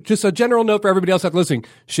it's just a general note for everybody else out listening.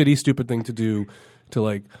 Shitty, stupid thing to do, to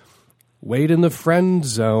like wait in the friend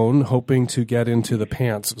zone, hoping to get into the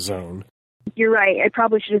pants zone. You're right. I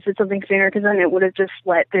probably should have said something sooner, because then it would have just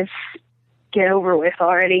let this get over with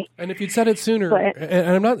already. And if you'd said it sooner,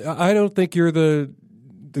 and I don't think you're the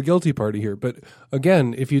guilty party here, but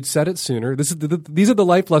again, if you'd said it sooner, these are the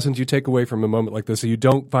life lessons you take away from a moment like this, so you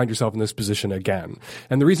don't find yourself in this position again.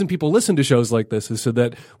 And the reason people listen to shows like this is so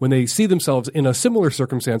that when they see themselves in a similar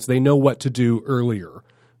circumstance, they know what to do earlier.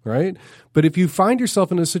 Right? But if you find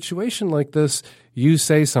yourself in a situation like this, you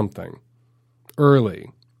say something early.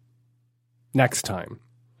 Next time.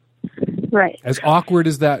 Right. As awkward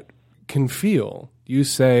as that can feel, you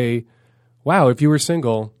say, wow, if you were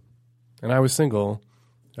single and I was single,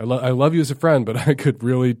 I love you as a friend, but I could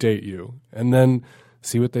really date you. And then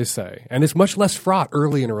see what they say. And it's much less fraught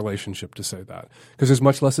early in a relationship to say that, because there's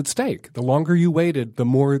much less at stake. The longer you waited, the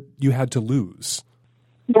more you had to lose.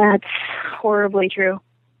 That's horribly true.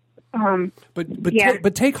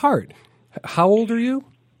 But take heart. How old are you?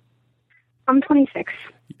 I'm 26.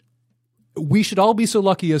 We should all be so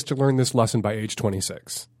lucky as to learn this lesson by age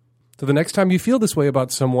 26. So the next time you feel this way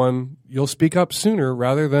about someone, you'll speak up sooner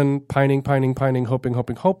rather than pining,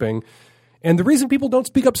 hoping. And the reason people don't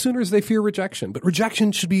speak up sooner is they fear rejection. But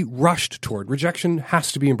rejection should be rushed toward. Rejection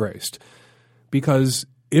has to be embraced. Because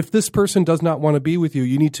if this person does not want to be with you,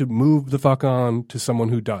 you need to move the fuck on to someone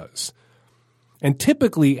who does. And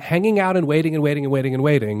typically, hanging out and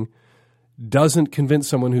waiting doesn't convince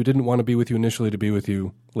someone who didn't want to be with you initially to be with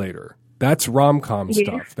you later. That's rom-com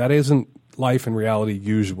stuff. That isn't life and reality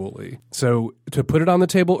usually. So to put it on the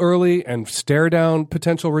table early and stare down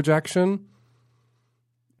potential rejection,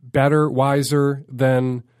 better, wiser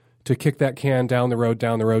than to kick that can down the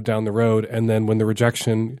road, and then when the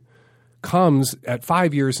rejection comes at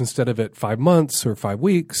 5 years instead of at 5 months or 5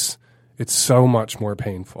 weeks, it's so much more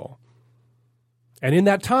painful. And in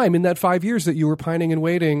that time, in that 5 years that you were pining and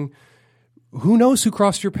waiting, who knows who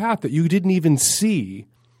crossed your path that you didn't even see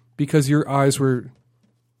because your eyes were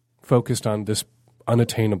focused on this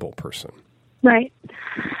unattainable person. Right.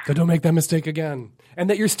 So don't make that mistake again. And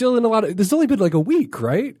that you're still in this has only been like a week,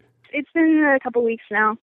 right? It's been a couple weeks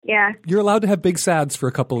now. Yeah. You're allowed to have big sads for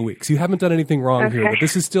a couple of weeks. You haven't done anything wrong here. But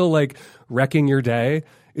this is still like wrecking your day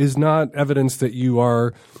is not evidence that you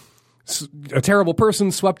are a terrible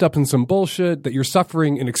person swept up in some bullshit, that you're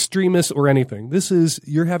suffering in extremis or anything. This is,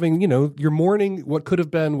 you're having, you're mourning what could have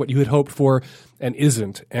been, what you had hoped for and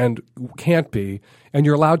isn't and can't be, and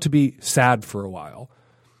you're allowed to be sad for a while.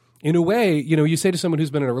 In a way, you say to someone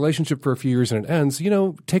who's been in a relationship for a few years and it ends,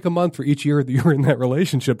 take a month for each year that you're in that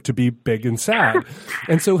relationship to be big and sad.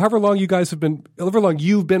 And so however long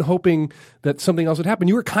you've been hoping that something else would happen,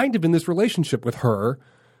 you were kind of in this relationship with her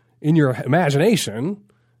in your imagination,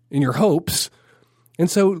 in your hopes.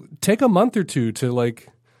 And so take a month or two to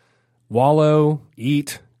wallow,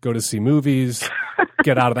 eat, go to see movies,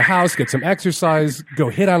 get out of the house, get some exercise, go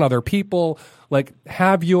hit on other people,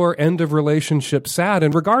 have your end of relationship sad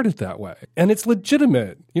and regard it that way. And it's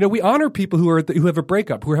legitimate. We honor people who have a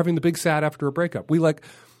breakup, who are having the big sad after a breakup.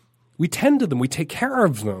 We we tend to them, we take care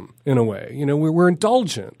of them in a way. You know, we're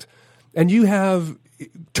indulgent. And you have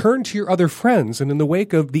turned to your other friends, and in the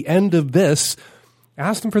wake of the end of this,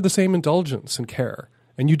 ask them for the same indulgence and care,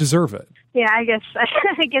 and you deserve it. Yeah, I guess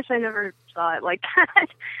I never saw it like that.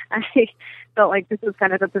 I felt like this was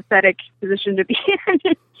kind of a pathetic position to be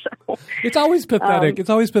in. So, it's always pathetic. It's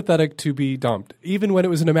always pathetic to be dumped, even when it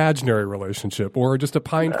was an imaginary relationship or just a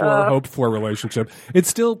pined for or hoped for relationship. It's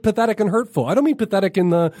still pathetic and hurtful. I don't mean pathetic in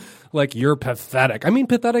the like you're pathetic. I mean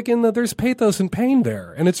pathetic in the there's pathos and pain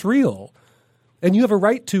there, and it's real. And you have a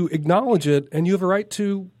right to acknowledge it, and you have a right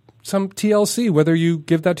to some TLC, whether you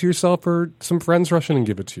give that to yourself or some friends rush in and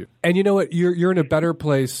give it to you. And you know what? You're in a better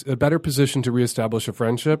place, a better position to reestablish a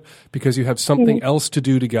friendship because you have something else to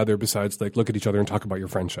do together besides like look at each other and talk about your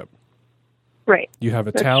friendship. Right. You have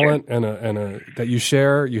a talent and a that you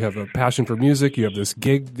share. You have a passion for music. You have this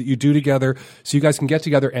gig that you do together, so you guys can get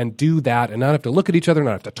together and do that, and not have to look at each other,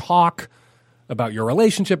 not have to talk about your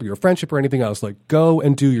relationship or your friendship or anything else. Like go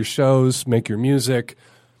and do your shows, make your music.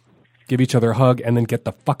 Give each other a hug, and then get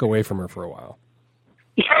the fuck away from her for a while.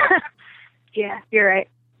 Yeah, you're right.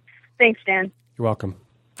 Thanks, Dan. You're welcome.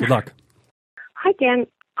 Good luck. Hi, Dan.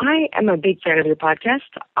 I am a big fan of your podcast.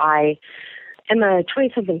 I am a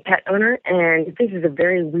 20-something pet owner, and this is a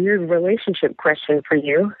very weird relationship question for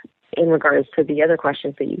you in regards to the other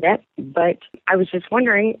questions that you get. But I was just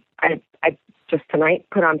wondering, I just tonight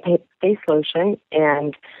put on face lotion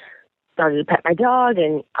and started to pet my dog,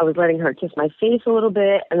 and I was letting her kiss my face a little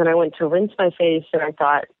bit, and then I went to rinse my face, and I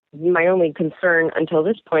thought my only concern until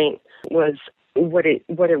this point was what it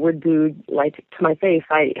would do like to my face.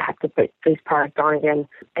 I have to put face product on again,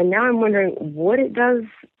 and now I'm wondering what it does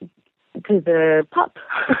to the pup.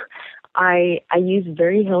 I use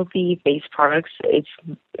very healthy face products. It's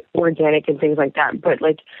organic and things like that, but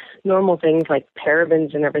like normal things like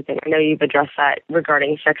parabens and everything. I know you've addressed that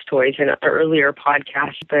regarding sex toys in an earlier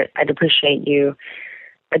podcast, but I'd appreciate you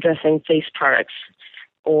addressing face products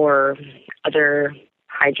or other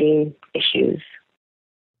hygiene issues.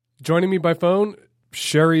 Joining me by phone,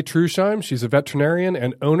 Sherry Trusheim. She's a veterinarian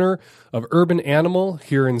and owner of Urban Animal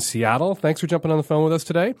here in Seattle. Thanks for jumping on the phone with us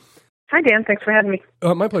today. Hi, Dan. Thanks for having me.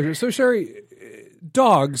 My pleasure. So, Sherry,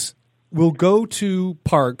 dogs will go to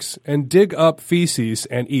parks and dig up feces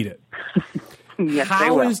and eat it. Yes,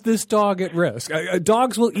 How is this dog at risk?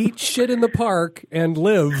 Dogs will eat shit in the park and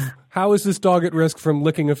live. How is this dog at risk from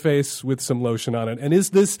licking a face with some lotion on it? And is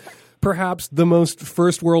this perhaps the most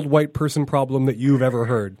first world white person problem that you've ever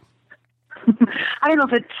heard? I don't know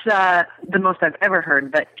if it's the most I've ever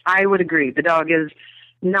heard, but I would agree. The dog is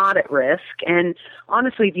not at risk. And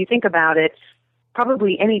honestly, if you think about it,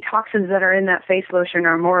 probably any toxins that are in that face lotion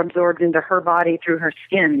are more absorbed into her body through her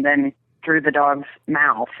skin than through the dog's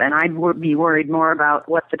mouth. And I would be worried more about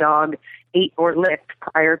what the dog ate or licked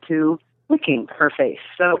prior to licking her face.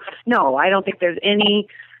 So, no, I don't think there's any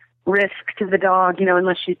risk to the dog,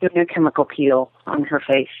 unless she's doing a chemical peel on her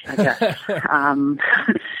face, I guess.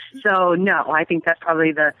 So, no, I think that's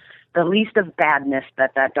probably the least of badness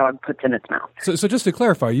that dog puts in its mouth. So just to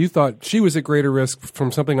clarify, you thought she was at greater risk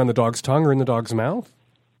from something on the dog's tongue or in the dog's mouth?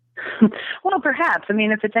 Well, perhaps. I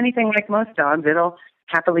mean, if it's anything like most dogs, it'll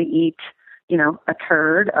happily eat, a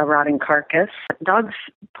turd, a rotting carcass. Dogs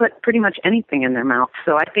put pretty much anything in their mouth.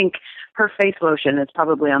 So I think her face lotion is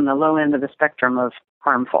probably on the low end of the spectrum of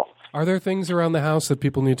harmful. Are there things around the house that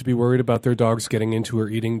people need to be worried about their dogs getting into or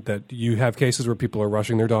eating, that you have cases where people are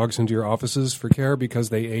rushing their dogs into your offices for care because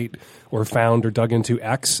they ate or found or dug into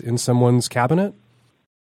X in someone's cabinet?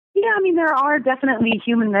 Yeah, I mean, there are definitely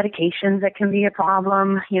human medications that can be a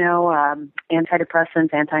problem.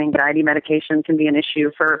 Antidepressants, anti-anxiety medication can be an issue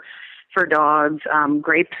for dogs.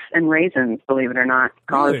 Grapes and raisins, believe it or not,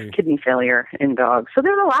 cause kidney failure in dogs. So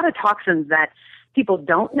there's a lot of toxins that people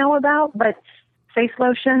don't know about, but face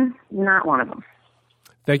lotion, not one of them.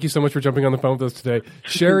 Thank you so much for jumping on the phone with us today.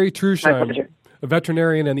 Sherry Trusheim, a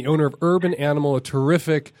veterinarian and the owner of Urban Animal, a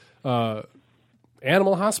terrific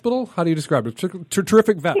animal hospital. How do you describe it?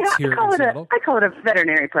 Terrific vets here in Seattle. I call it a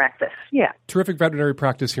veterinary practice, yeah. Terrific veterinary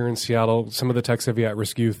practice here in Seattle. Some of the tech-savvy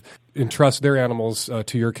at-risk youth entrust their animals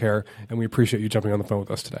to your care, and we appreciate you jumping on the phone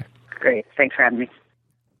with us today. Great. Thanks for having me.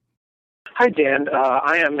 Hi, Dan.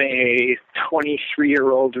 I am a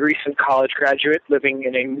 23-year-old recent college graduate living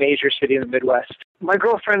in a major city in the Midwest. My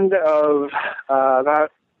girlfriend of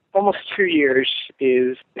about almost 2 years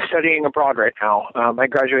is studying abroad right now. I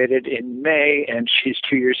graduated in May, and she's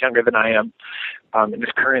 2 years younger than I am, and is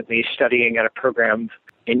currently studying at a program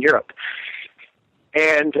in Europe.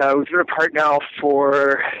 And we've been apart now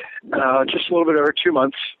for just a little bit over 2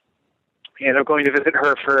 months, and I'm going to visit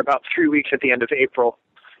her for about 3 weeks at the end of April.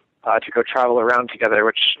 to go travel around together,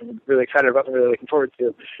 which I'm really excited about and really looking forward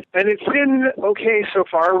to. And it's been okay so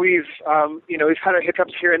far. We've had our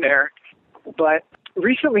hiccups here and there, but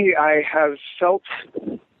recently I have felt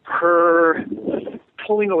her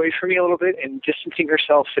pulling away from me a little bit and distancing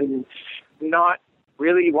herself and not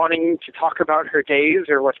really wanting to talk about her days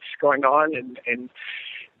or what's going on. And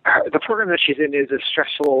the program that she's in is a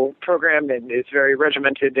stressful program and it's very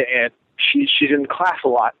regimented, and she's in class a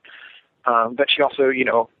lot. But she also,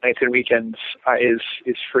 nights and weekends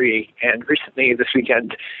is free. And recently, this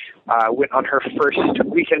weekend, went on her first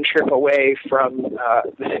weekend trip away from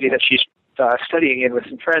the city that she's studying in with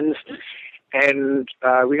some friends. And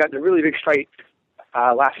we got in a really big fight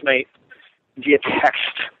last night via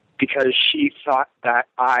text because she thought that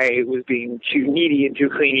I was being too needy and too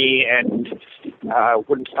clingy and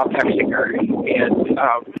wouldn't stop texting her. And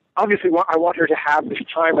obviously, I want her to have this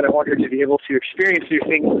time, and I want her to be able to experience new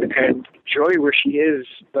things and enjoy where she is.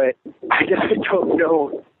 But I just don't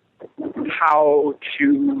know how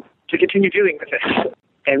to continue dealing with this.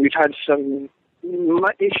 And we've had some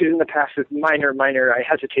issues in the past with minor, I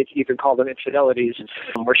hesitate to even call them infidelities,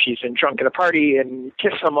 where she's been drunk at a party and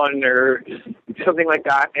kissed someone or something like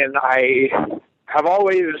that. And I have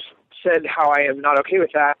always said how I am not okay with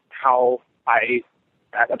that, how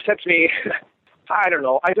that upsets me. I don't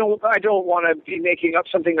know. I don't want to be making up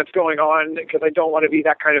something that's going on because I don't want to be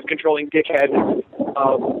that kind of controlling dickhead.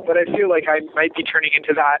 But I feel like I might be turning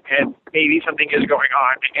into that, and maybe something is going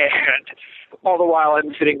on. And all the while,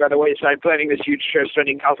 I'm sitting by the wayside planning this huge trip,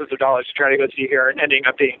 spending thousands of dollars to try to go see her, and ending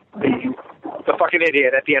up being the fucking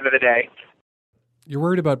idiot at the end of the day. You're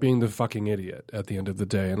worried about being the fucking idiot at the end of the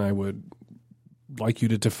day, and I would like you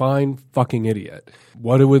to define fucking idiot.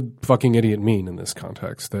 What would fucking idiot mean in this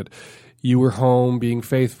context? That you were home being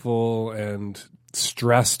faithful and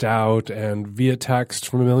stressed out and via text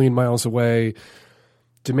from a million miles away,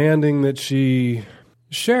 demanding that she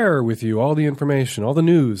share with you all the information, all the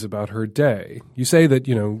news about her day. You say that,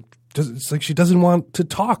 it's like she doesn't want to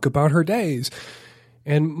talk about her days.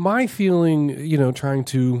 And my feeling, trying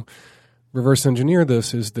to reverse engineer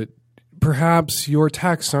this is that perhaps your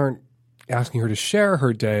texts aren't asking her to share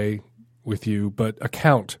her day with you, but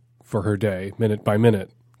account for her day minute by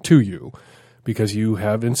minute to you, because you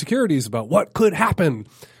have insecurities about what could happen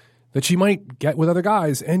that she might get with other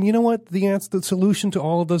guys. And you know what? The solution to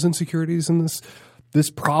all of those insecurities and this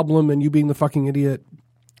problem and you being the fucking idiot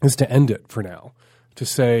is to end it for now. To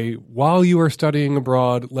say, while you are studying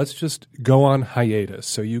abroad, let's just go on hiatus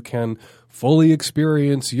so you can fully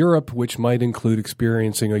experience Europe, which might include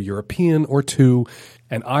experiencing a European or two,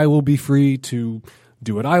 and I will be free to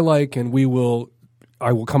do what I like, and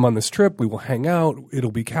I will come on this trip, we will hang out, it'll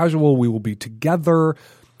be casual, we will be together.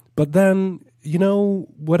 But then,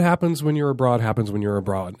 what happens when you're abroad happens when you're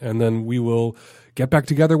abroad. And then we will get back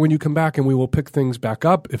together when you come back, and we will pick things back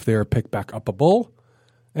up if they're picked back upable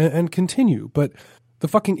and continue. But the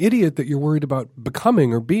fucking idiot that you're worried about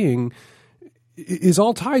becoming or being is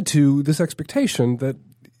all tied to this expectation that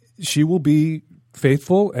she will be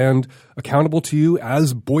faithful and accountable to you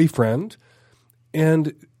as boyfriend.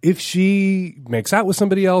 And if she makes out with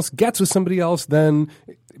somebody else, gets with somebody else, then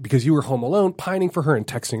because you were home alone, pining for her and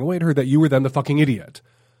texting away to her, that you were then the fucking idiot.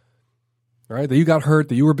 All right? That you got hurt,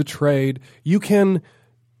 that you were betrayed. You can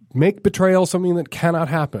make betrayal something that cannot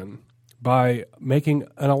happen by making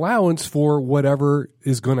an allowance for whatever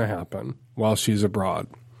is going to happen while she's abroad.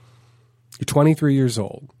 You're 23 years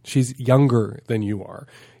old. She's younger than you are.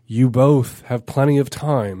 You both have plenty of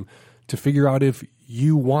time to figure out if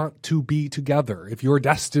you want to be together, if you're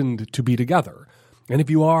destined to be together. And if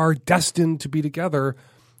you are destined to be together,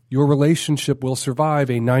 your relationship will survive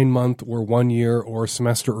a 9-month or 1 year or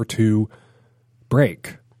semester or two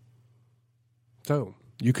break. So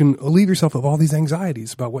you can relieve yourself of all these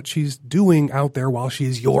anxieties about what she's doing out there while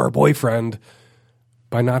she's your boyfriend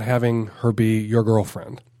by not having her be your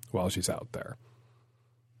girlfriend while she's out there.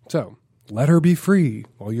 So let her be free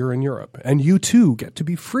while you're in Europe. And you too get to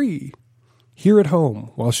be free here at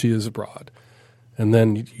home while she is abroad. And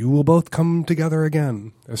then you will both come together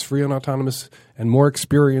again as free and autonomous and more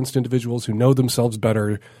experienced individuals who know themselves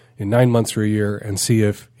better in 9 months or a year and see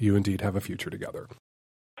if you indeed have a future together.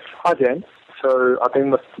 Hi, Dan. So I've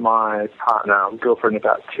been with my partner, girlfriend,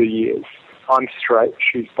 about 2 years. I'm straight,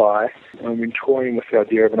 she's bi, and we've been toying with the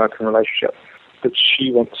idea of an open relationship. But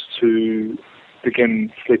she wants to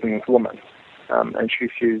begin sleeping with women, and she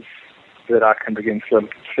says that I can begin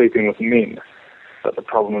sleeping with men. But the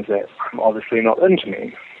problem is that I'm obviously not into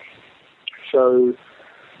men. So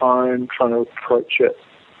I'm trying to approach it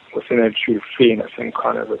with an attitude of fairness and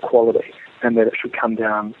kind of equality, and that it should come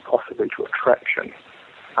down possibly to attraction.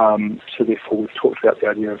 So therefore we've talked about the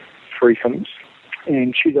idea of threesomes.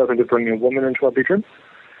 And she's open to bringing a woman into our bedroom,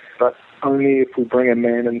 but only if we bring a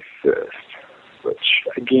man in first, which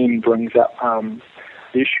again brings up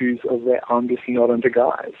the issues of that I'm just not into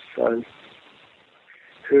guys. So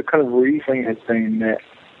her kind of reasoning has been that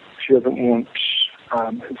she doesn't want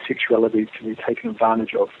her sexuality to be taken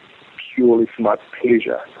advantage of purely for my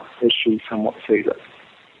pleasure, as she somewhat sees it.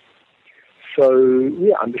 So,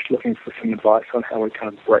 yeah, I'm just looking for some advice on how we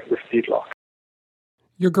kind of break this deadlock.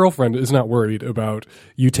 Your girlfriend is not worried about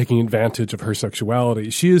you taking advantage of her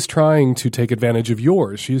sexuality. She is trying to take advantage of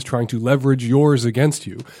yours. She is trying to leverage yours against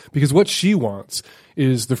you, because what she wants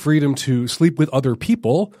is the freedom to sleep with other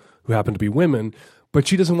people who happen to be women, but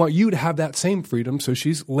she doesn't want you to have that same freedom, so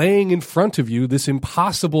she's laying in front of you this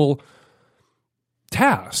impossible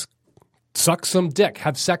task. Suck some dick,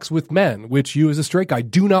 have sex with men, which you as a straight guy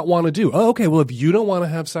do not want to do. Oh, okay, well, if you don't want to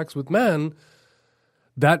have sex with men,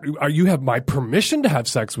 you have my permission to have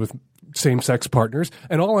sex with same-sex partners,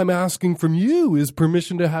 and all I'm asking from you is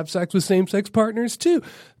permission to have sex with same-sex partners too.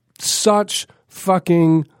 Such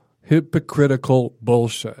fucking hypocritical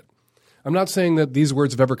bullshit. I'm not saying that these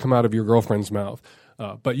words have ever come out of your girlfriend's mouth,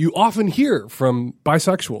 but you often hear from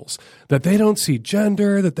bisexuals that they don't see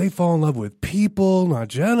gender, that they fall in love with people, not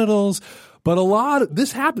genitals. But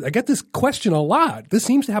this happens. I get this question a lot. This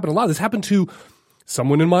seems to happen a lot. This happened to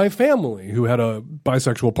someone in my family who had a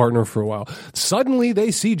bisexual partner for a while. Suddenly they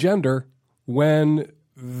see gender when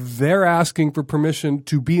they're asking for permission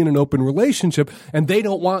to be in an open relationship, and they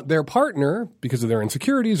don't want their partner, because of their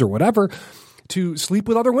insecurities or whatever, to sleep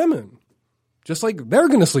with other women. Just like they're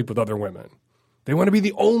going to sleep with other women. They want to be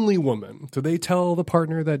the only woman. So they tell the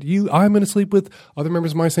partner that I'm going to sleep with other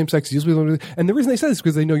members of my same sex. And the reason they say this is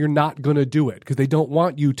because they know you're not going to do it, because they don't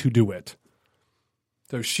want you to do it.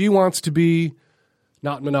 So she wants to be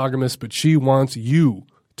not monogamous, but she wants you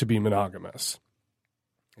to be monogamous.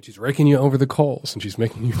 And she's raking you over the coals, and she's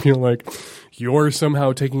making you feel like you're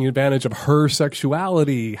somehow taking advantage of her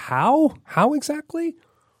sexuality. How? How exactly?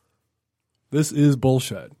 This is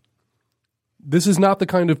bullshit. This is not the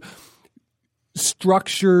kind of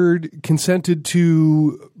structured, consented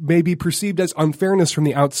to, maybe perceived as unfairness from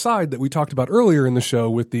the outside that we talked about earlier in the show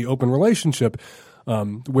with the open relationship,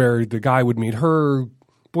 where the guy would meet her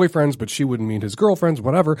boyfriends, but she wouldn't meet his girlfriends,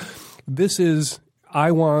 whatever. This is,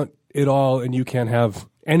 I want it all and you can't have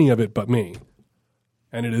any of it but me.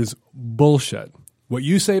 And it is bullshit. What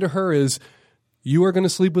you say to her is, you are going to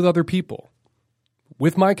sleep with other people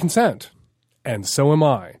with my consent, and so am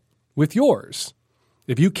I with yours.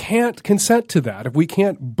 If you can't consent to that, if we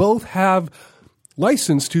can't both have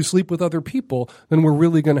license to sleep with other people, then we're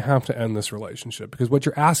really going to have to end this relationship, because what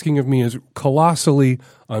you're asking of me is colossally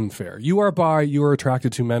unfair. You are bi, you are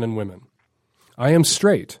attracted to men and women. I am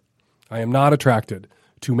straight. I am not attracted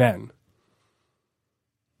to men.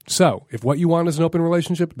 So, if what you want is an open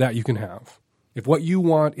relationship, that you can have. If what you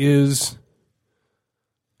want is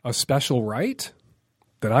a special right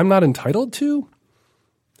that I'm not entitled to,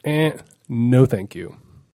 no thank you.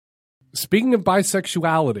 Speaking of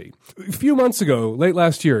bisexuality, a few months ago, late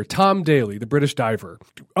last year, Tom Daley, the British diver,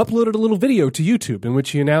 uploaded a little video to YouTube in which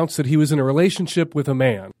he announced that he was in a relationship with a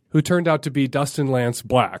man who turned out to be Dustin Lance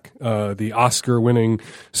Black, the Oscar-winning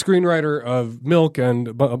screenwriter of Milk and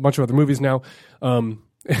a bunch of other movies now,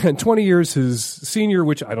 and 20 years his senior,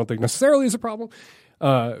 which I don't think necessarily is a problem,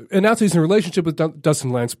 announced he's in a relationship with Dustin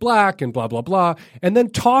Lance Black and blah, blah, blah, and then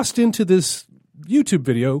tossed into this YouTube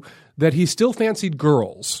video that he still fancied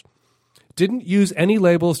girls. Didn't use any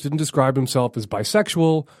labels, didn't describe himself as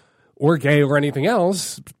bisexual or gay or anything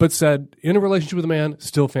else, but said, in a relationship with a man,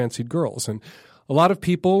 still fancied girls. And a lot of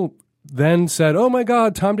people then said, oh my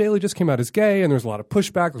God, Tom Daley just came out as gay, and there's a lot of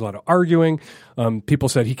pushback, there's a lot of arguing. People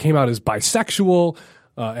said he came out as bisexual,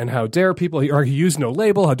 and how dare people, he used no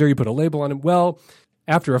label, how dare you put a label on him? Well,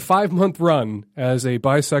 after a 5-month run as a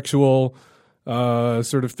bisexual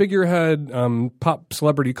sort of figurehead, pop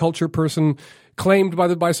celebrity culture person, claimed by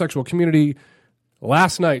the bisexual community,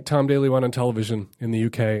 last night Tom Daley went on television in the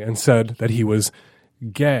UK and said that he was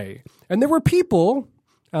gay. And there were people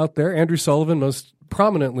out there, Andrew Sullivan most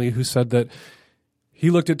prominently, who said that he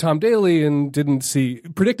looked at Tom Daley and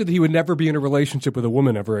predicted that he would never be in a relationship with a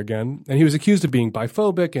woman ever again. And he was accused of being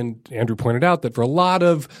biphobic. And Andrew pointed out that for a lot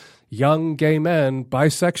of young gay men,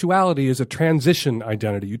 bisexuality is a transition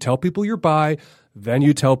identity. You tell people you're bi, then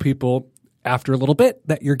you tell people after a little bit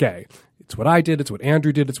that you're gay. It's what I did, it's what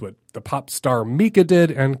Andrew did, it's what the pop star Mika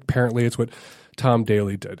did, and apparently it's what Tom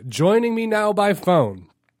Daley did. Joining me now by phone,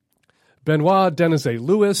 Benoit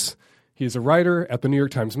Denizet-Lewis. He is a writer at the New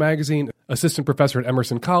York Times Magazine, assistant professor at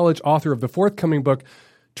Emerson College, author of the forthcoming book,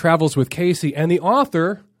 Travels with Casey, and the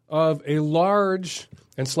author of a large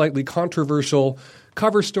and slightly controversial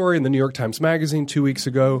cover story in the New York Times Magazine 2 weeks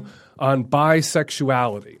ago on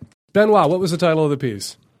bisexuality. Benoit, what was the title of the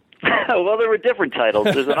piece? Well, there were different titles.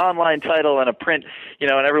 There's an online title and a print,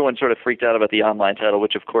 and everyone sort of freaked out about the online title,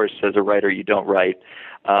 which, of course, as a writer, you don't write.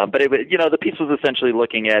 But the piece was essentially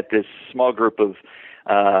looking at this small group of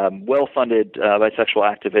well-funded bisexual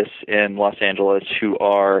activists in Los Angeles who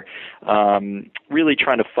are really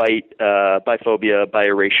trying to fight biphobia,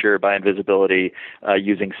 bi-erasure, bi-invisibility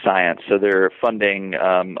using science. So they're funding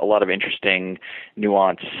a lot of interesting,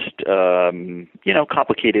 nuanced,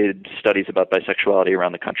 complicated studies about bisexuality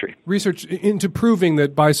around the country. Research into proving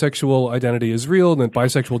that bisexual identity is real and that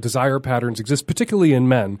bisexual desire patterns exist, particularly in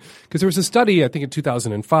men. Because there was a study, I think in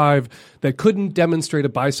 2005, that couldn't demonstrate a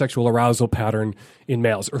bisexual arousal pattern in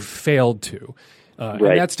males, or failed to. Right.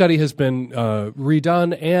 And that study has been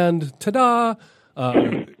redone, and ta-da,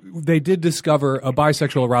 they did discover a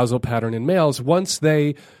bisexual arousal pattern in males once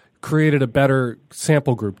they created a better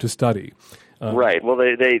sample group to study. Right. Well,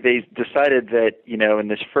 they decided that, in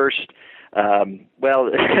this first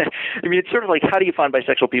it's sort of like, how do you find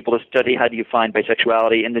bisexual people to study? How do you find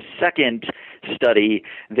bisexuality? In the second study,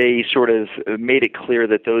 they sort of made it clear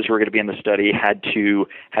that those who were going to be in the study had to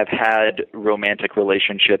have had romantic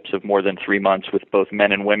relationships of more than 3 months with both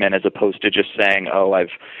men and women, as opposed to just saying,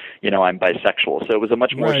 I'm bisexual. So it was a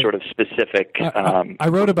much more sort of specific. I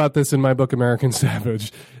wrote about this in my book, American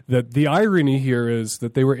Savage, that the irony here is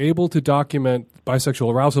that they were able to document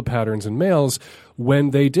bisexual arousal patterns in males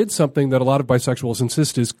when they did something that a lot of bisexuals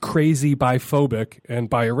insist is crazy biphobic and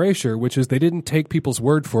bi-erasure, which is they didn't take people's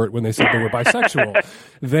word for it when they said they were bisexual.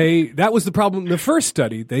 That was the problem in the first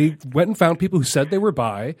study. They went and found people who said they were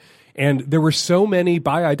bi, and there were so many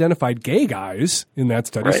bi-identified gay guys in that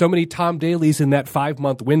study, so many Tom Daley's in that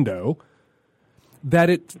 5-month window,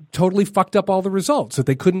 that it totally fucked up all the results, that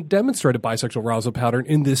they couldn't demonstrate a bisexual arousal pattern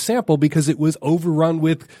in this sample because it was overrun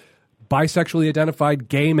with bisexually identified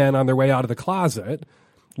gay men on their way out of the closet,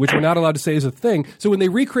 which we're not allowed to say is a thing. So when they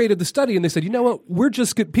recreated the study and they said, you know what,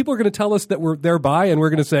 people are going to tell us that they're bi, and we're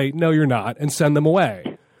going to say, no, you're not, and send them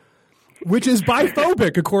away, which is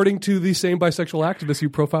biphobic, according to the same bisexual activists you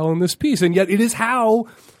profile in this piece. And yet it is how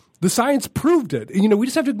the science proved it. We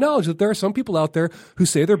just have to acknowledge that there are some people out there who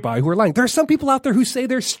say they're bi who are lying. There are some people out there who say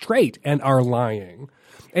they're straight and are lying.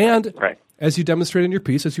 And as you demonstrate in your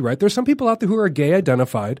piece, as you write, there's some people out there who are gay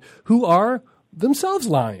identified who are themselves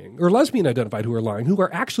lying, or lesbian identified who are lying, who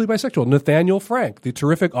are actually bisexual. Nathaniel Frank, the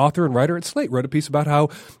terrific author and writer at Slate, wrote a piece about how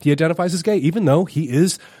he identifies as gay, even though he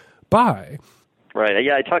is bi. Right.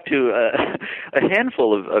 Yeah, I talked to a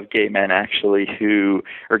handful of gay men, actually, who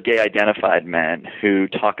are gay identified men who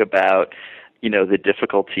talk about the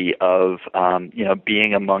difficulty of,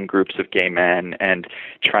 being among groups of gay men and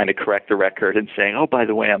trying to correct the record and saying, oh, by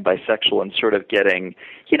the way, I'm bisexual, and sort of getting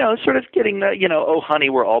the, oh, honey,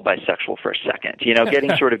 we're all bisexual for a second,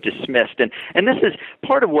 getting sort of dismissed. And this is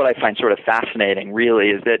part of what I find sort of fascinating, really,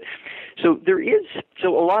 is that so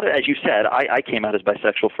a lot of, as you said, I came out as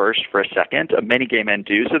bisexual first for a second. Many gay men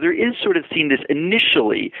do. So there is sort of seen this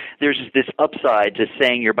initially, there's this upside to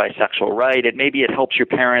saying you're bisexual, right? Maybe it helps your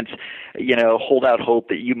parents, hold out hope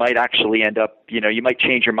that you might actually end up, you might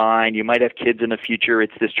change your mind, you might have kids in the future.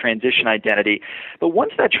 It's this transition identity. But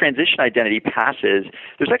once that transition identity passes,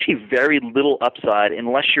 there's actually very little upside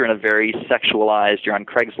unless you're in a very sexualized, you're on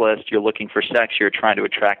Craigslist, you're looking for sex, you're trying to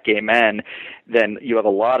attract gay men, then you have a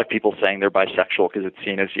lot of people saying they're bisexual because it's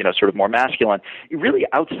seen as, sort of more masculine. Really,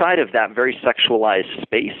 outside of that very sexualized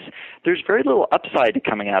space, there's very little upside to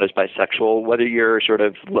coming out as bisexual, whether you're sort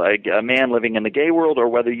of like a man living in the gay world or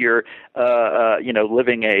whether you're,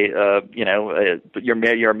 living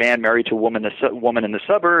you're a man married to a woman in the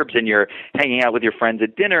suburbs, and you're hanging out with your friends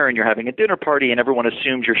at dinner, and you're having a dinner party, and everyone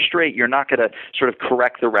assumes you're straight. You're not going to sort of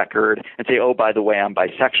correct the record and say, oh, by the way, I'm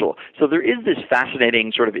bisexual. So there is this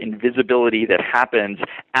fascinating sort of invisibility that happens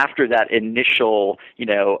after that initial,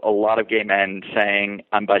 a lot of gay men saying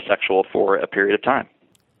I'm bisexual for a period of time.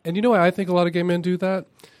 And you know why I think a lot of gay men do that?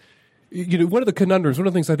 One of the conundrums, one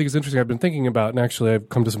of the things I think is interesting I've been thinking about, and actually I've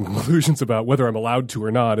come to some conclusions about whether I'm allowed to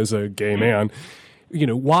or not as a gay man,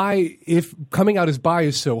 why, if coming out as bi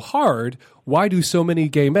is so hard, why do so many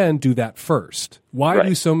gay men do that first? Why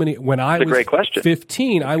do so many, when I was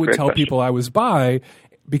 15, I would tell people I was bi,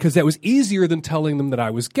 because that was easier than telling them that I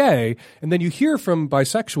was gay. And then you hear from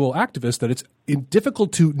bisexual activists that it's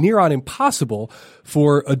difficult to near on impossible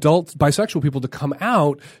for adult bisexual people to come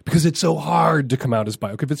out because it's so hard to come out as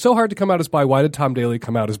bi. Okay, if it's so hard to come out as bi, why did Tom Daley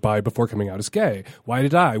come out as bi before coming out as gay? Why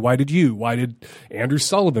did I? Why did you? Why did Andrew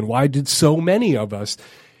Sullivan? Why did so many of us?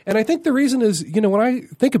 And I think the reason is, when I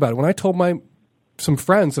think about it, when I told some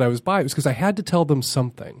friends that I was bi, it was because I had to tell them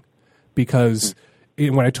something. Because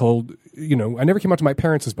when I told, I never came out to my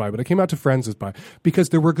parents as bi, but I came out to friends as bi because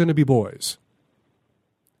there were going to be boys.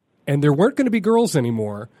 And there weren't going to be girls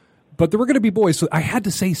anymore, but there were going to be boys. So I had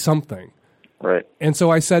to say something. Right. And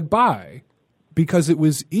so I said bi because it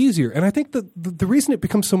was easier. And I think that the reason it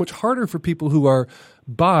becomes so much harder for people who are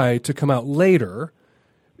bi to come out later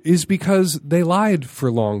is because they lied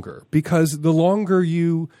for longer. Because the longer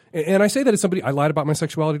and I say that as somebody, I lied about my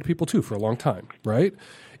sexuality to people too for a long time, right?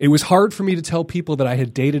 It was hard for me to tell people that I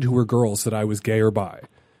had dated who were girls that I was gay or bi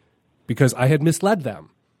because I had misled them.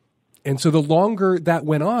 And so the longer that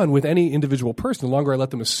went on with any individual person, the longer I let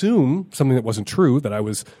them assume something that wasn't true, that I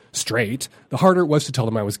was straight, the harder it was to tell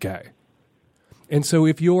them I was gay. And so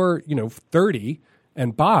if you're, 30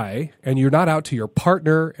 and bi and you're not out to your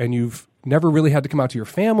partner and you've never really had to come out to your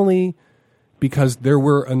family because there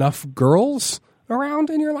were enough girls around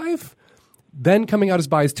in your life, then coming out as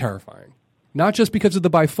bi is terrifying. Not just because of the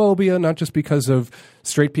biphobia, not just because of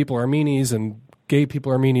straight people are meanies and gay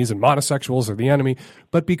people are meanies and monosexuals are the enemy,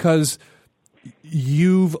 but because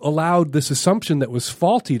you've allowed this assumption that was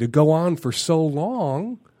faulty to go on for so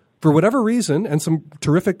long, for whatever reason, and some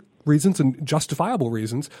terrific reasons and justifiable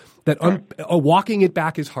reasons, that walking it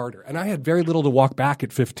back is harder. And I had very little to walk back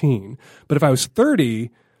at 15, but if I was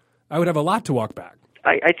 30, I would have a lot to walk back.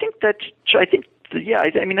 I think that's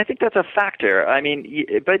a factor.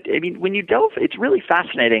 When you delve, it's really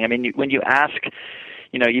fascinating. I mean, when you ask,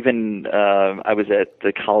 even I was at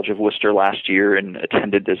the College of Worcester last year and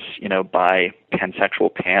attended this, bi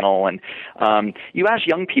pansexual panel, and you ask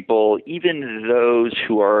young people, even those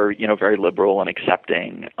who are, very liberal and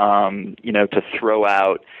accepting, to throw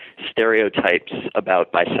out stereotypes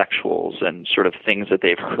about bisexuals and sort of things that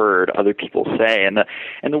they've heard other people say,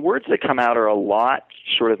 and the words that come out are a lot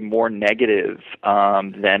sort of more negative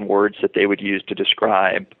than words that they would use to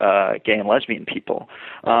describe gay and lesbian people.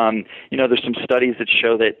 There's some studies that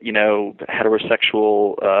show that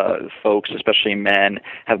heterosexual folks, especially men,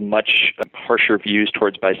 have much harsher views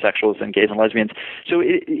towards bisexuals than gays and lesbians. So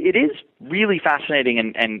it is really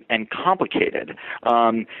fascinating and complicated.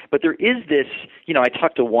 But there is this, I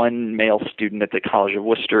talked to one male student at the College of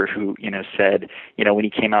Worcester who, said, when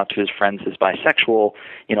he came out to his friends as bisexual,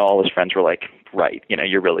 all his friends were like, right,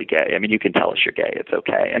 you're really gay. I mean, you can tell us you're gay. It's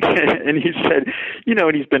okay. And he said,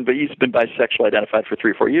 and he's been bisexual identified for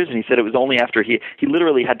 3 or 4 years. And he said it was only after he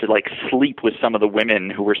literally had to sleep with some of the women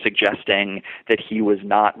who were suggesting that he was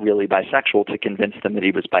not really bisexual to convince them that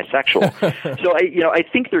he was bisexual. So I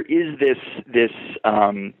think there is this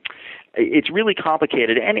it's really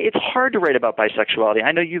complicated, and it's hard to write about bisexuality.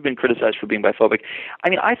 I know you've been criticized for being biphobic. I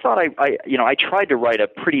mean, I thought I tried to write a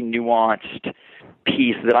pretty nuanced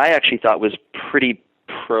piece that I actually thought was pretty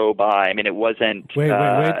pro-bi. I mean, it wasn't... Wait,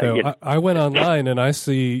 though. I went online and I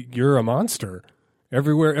see you're a monster.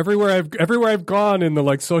 Everywhere I've gone in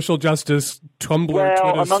the social justice Tumblr, Twitter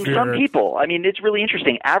among sphere. Some people. I mean, it's really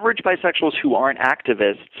interesting. Average bisexuals who aren't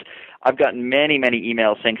activists, I've gotten many, many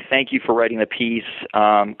emails saying, thank you for writing the piece,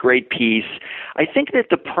 great piece. I think that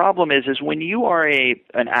the problem is when you are an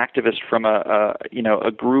activist from a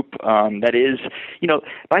group that is,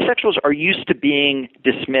 bisexuals are used to being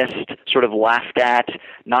dismissed, sort of laughed at,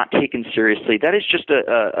 not taken seriously. That is just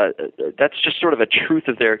that's just sort of a truth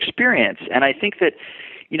of their experience. And I think that,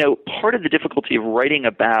 part of the difficulty of writing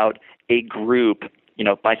about a group,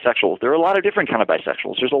 bisexuals. There are a lot of different kind of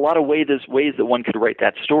bisexuals. There's a lot of ways that one could write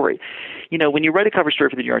that story. When you write a cover story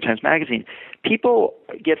for the New York Times Magazine, people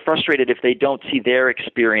get frustrated if they don't see their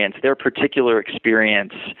experience, their particular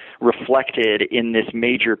experience reflected in this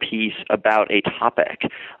major piece about a topic.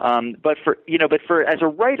 But as a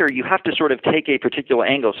writer, you have to sort of take a particular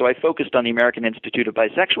angle. So I focused on the American Institute of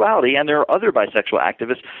Bisexuality, and there are other bisexual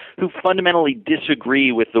activists who fundamentally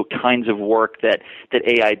disagree with the kinds of work that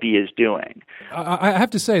AIB is doing. I have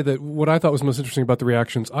to say that what I thought was most interesting about the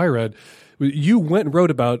reactions I read, you went and wrote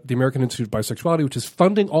about the American Institute of Bisexuality, which is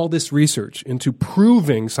funding all this research into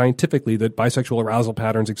proving scientifically that bisexual arousal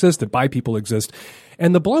patterns exist, that bi people exist.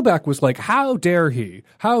 And the blowback was like, how dare he?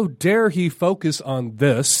 How dare he focus on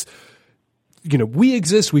this? We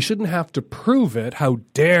exist. We shouldn't have to prove it. How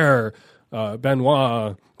dare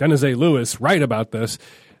Benoit Denizet-Lewis write about this?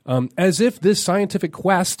 As if this scientific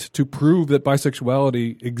quest to prove that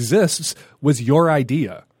bisexuality exists was your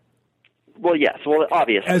idea. Well, yes. Well,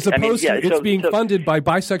 obviously. As opposed to it's being funded by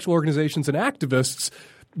bisexual organizations and activists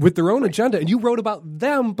with their own agenda, and you wrote about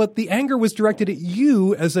them, but the anger was directed at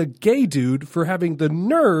you as a gay dude for having the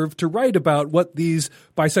nerve to write about what these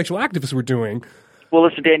bisexual activists were doing. Well,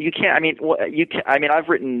 listen, Dan, you can't. I mean, I've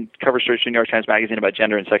written cover stories for the New York Times Magazine about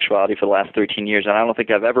gender and sexuality for the last 13 years, and I don't think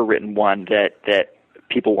I've ever written one that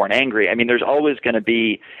people weren't angry. I mean, there's always going to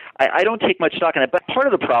be. I don't take much stock in it, but part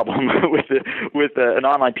of the problem with an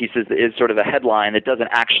online piece is sort of a headline that doesn't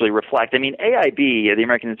actually reflect. I mean, AIB, the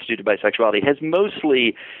American Institute of Bisexuality, has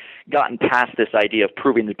mostly gotten past this idea of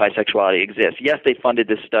proving that bisexuality exists. Yes, they funded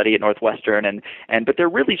this study at Northwestern, but they're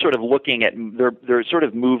really sort of looking at they're sort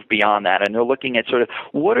of moved beyond that, and they're looking at sort of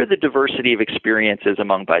what are the diversity of experiences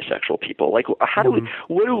among bisexual people? Like, how do we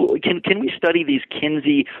can we study these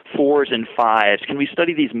Kinsey 4s and 5s? Can we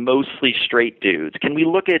study these mostly straight dudes? Can we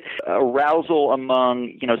look at arousal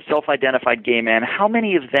among self-identified gay men? How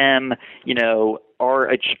many of them are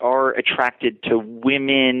attracted to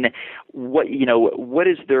women? What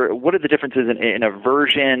are the differences in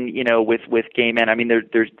aversion with gay men? I mean,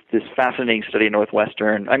 there's this fascinating study at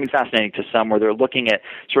Northwestern. I mean, fascinating to some, where they're looking at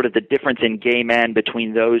sort of the difference in gay men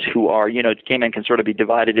between those who are gay men can sort of be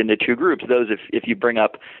divided into two groups. Those, if you bring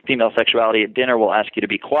up female sexuality at dinner, will ask you to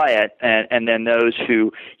be quiet, and then those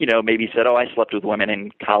who maybe said, oh, I slept with women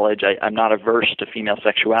in college, I'm not averse to female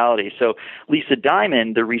sexuality. So Lisa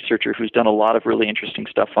Diamond, the researcher who's done a lot of really interesting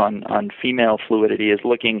stuff on female fluidity, is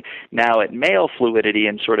looking now at male fluidity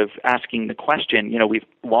and sort of asking the question, we've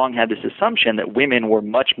long had this assumption that women were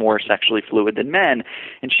much more sexually fluid than men,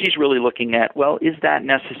 and she's really looking at, well, is that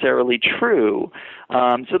necessarily true?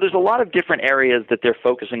 So there's a lot of different areas that they're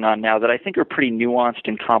focusing on now that I think are pretty nuanced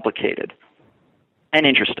and complicated. And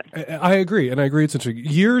interesting. I agree, and I agree it's interesting.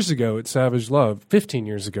 Years ago at Savage Love, 15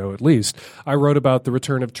 years ago at least, I wrote about the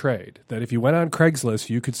return of trade, that if you went on Craigslist,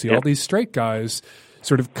 you could see all these straight guys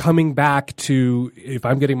sort of coming back to, if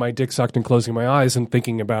I'm getting my dick sucked and closing my eyes and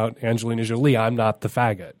thinking about Angelina Jolie, I'm not the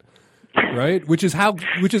faggot. Right? Which is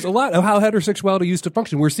a lot of how heterosexuality used to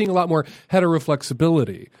function. We're seeing a lot more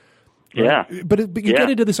heteroflexibility. Right? Yeah. But you get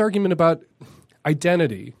into this argument about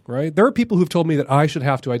identity, right? There are people who've told me that I should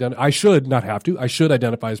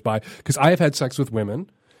identify as bi, because I have had sex with women,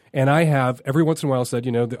 and I have every once in a while said,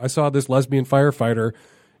 I saw this lesbian firefighter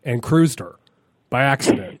and cruised her by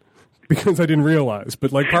accident because I didn't realize.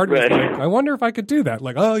 But part of me is like, I wonder if I could do that.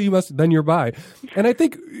 Like, oh, you must, then you're bi. And I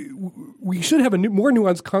think we should have a more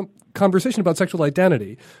nuanced conversation about sexual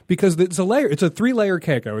identity, because it's a 3-layer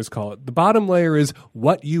cake, I always call it. The bottom layer is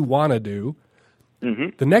what you want to do. Mm-hmm.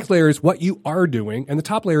 The next layer is what you are doing, and the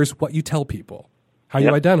top layer is what you tell people, how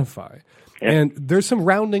you identify. Yep. And there's some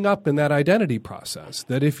rounding up in that identity process,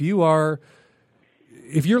 that if you're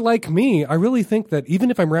like me, I really think that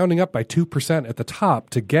even if I'm rounding up by 2% at the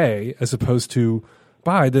top to gay as opposed to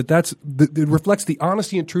bi, it reflects the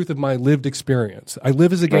honesty and truth of my lived experience. I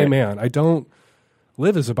live as a gay man. I don't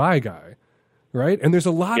live as a bi guy, right? And there's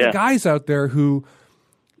a lot of guys out there who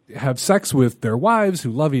have sex with their wives,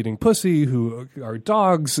 who love eating pussy, who are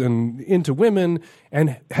dogs and into women,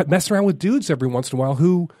 and mess around with dudes every once in a while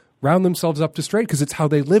who round themselves up to straight because it's how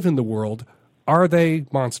they live in the world. Are they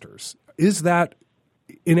monsters? Is that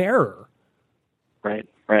in error? Right.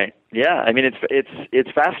 Yeah, I mean,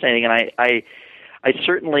 it's fascinating, and I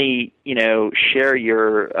certainly, share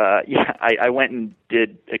your. I went and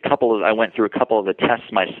did I went through a couple of the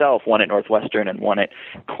tests myself, one at Northwestern and one at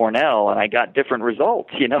Cornell, and I got different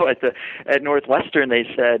results. At Northwestern, they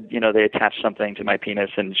said, they attached something to my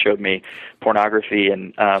penis and showed me pornography,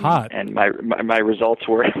 and my results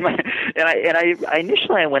were. I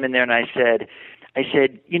initially went in there and I said,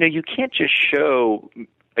 you can't just show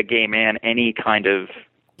a gay man any kind of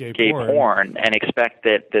gay porn and expect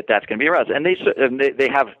that's going to be aroused. And they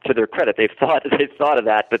have, to their credit, they've thought of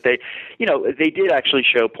that, but they did actually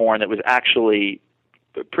show porn that was actually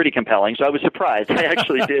pretty compelling. So I was surprised. I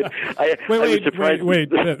actually did. I was surprised.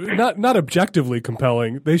 Wait. Not objectively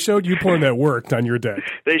compelling. They showed you porn that worked on your dick.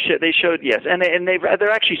 They showed, yes, and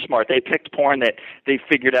they're actually smart. They picked porn that they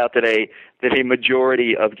figured out that a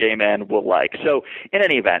majority of gay men will like. So in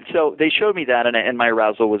any event, so they showed me that, and my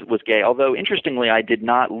arousal was gay. Although interestingly, I did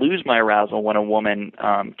not lose my arousal when a woman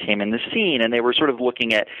came in the scene, and they were sort of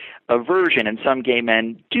looking at aversion, and some gay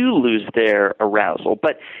men do lose their arousal,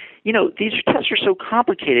 but. These tests are so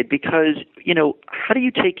complicated because, how do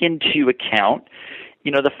you take into account,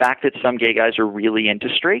 the fact that some gay guys are really into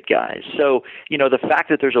straight guys? So, the fact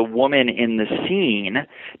that there's a woman in the scene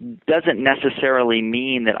doesn't necessarily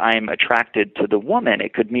mean that I'm attracted to the woman.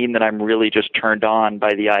 It could mean that I'm really just turned on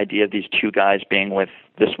by the idea of these two guys being with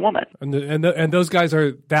this woman. And those guys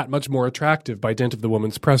are that much more attractive by dint of the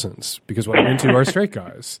woman's presence, because what I'm into are straight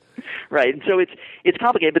guys. Right, and so it's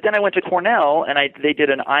complicated. But then I went to Cornell, and they did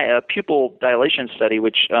a pupil dilation study,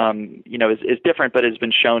 which is different, but has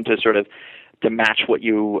been shown to sort of to match what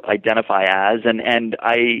you identify as. And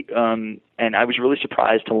and I was really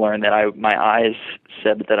surprised to learn that my eyes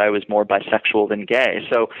said that I was more bisexual than gay.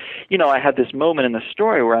 So, I had this moment in the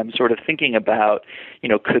story where I'm sort of thinking about,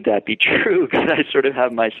 could that be true? Could I sort of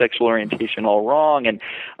have my sexual orientation all wrong? And,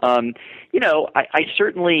 I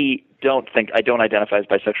certainly don't identify as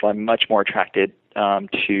bisexual. I'm much more attracted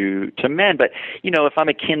to men. But, if I'm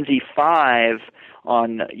a Kinsey 5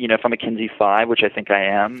 if I'm a Kinsey 5, which I think I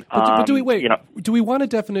am. But do we want a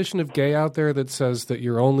definition of gay out there that says that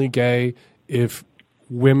you're only gay if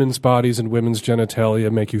women's bodies and women's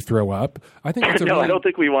genitalia make you throw up? I think that's I don't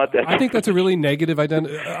think we want that. I think that's a really negative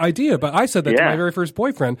idea. But I said that to my very first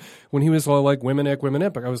boyfriend when he was all like, women ick.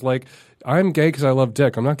 I was like, I'm gay because I love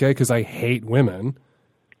dick. I'm not gay because I hate women.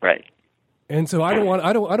 Right. And so I don't want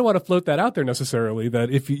to float that out there necessarily.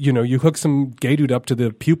 That if you hook some gay dude up to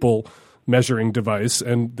the pupil measuring device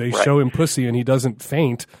and they show him pussy and he doesn't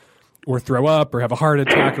faint or throw up or have a heart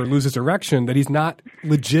attack or lose his erection, that he's not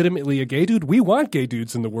legitimately a gay dude. We want gay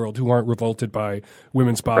dudes in the world who aren't revolted by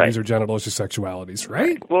women's bodies or genitals or sexualities,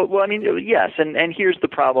 right? Well, I mean, yes, and here's the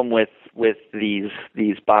problem with these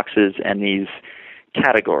boxes and these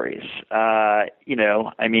categories. What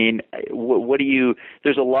do you?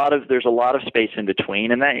 There's a lot of space in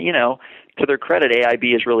between, and that to their credit,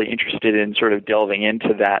 AIB is really interested in sort of delving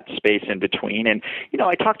into that space in between. And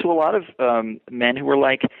I talked to a lot of men who were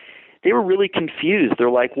like, they were really confused. They're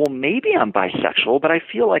like, well, maybe I'm bisexual, but I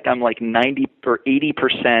feel like I'm like 90 or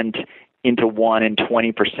 80% into one and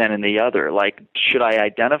 20% in the other. Like, should I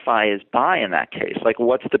identify as bi in that case? Like,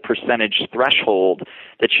 what's the percentage threshold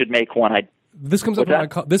that should make one? This comes up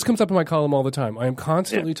in my column all the time. I am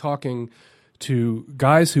constantly talking to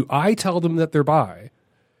guys who I tell them that they're bi,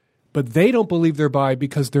 but they don't believe they're bi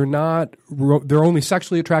because they're only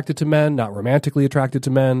sexually attracted to men, not romantically attracted to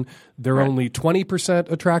men. They're only 20%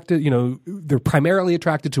 attracted. They're primarily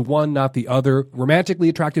attracted to one, not the other. Romantically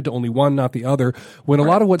attracted to only one, not the other. When a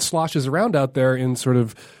lot of what sloshes around out there in sort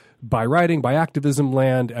of by writing, by activism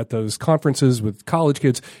land at those conferences with college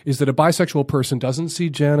kids is that a bisexual person doesn't see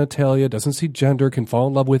genitalia, doesn't see gender, can fall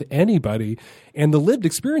in love with anybody. And the lived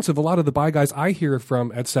experience of a lot of the bi guys I hear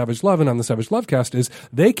from at Savage Love and on the Savage Lovecast is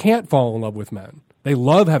they can't fall in love with men. They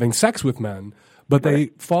love having sex with men, but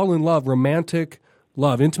they fall in love, romantic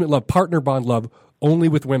love, intimate love, partner bond love only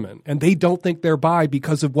with women. And they don't think they're bi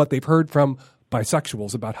because of what they've heard from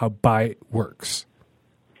bisexuals about how bi works.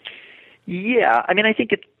 Yeah, I mean, I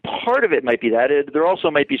think part of it might be that. There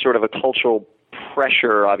also might be sort of a cultural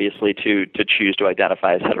pressure, obviously, to choose to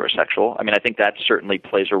identify as heterosexual. I mean, I think that certainly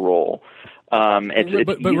plays a role. But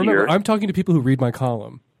remember, I'm talking to people who read my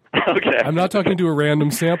column. Okay. I'm not talking to a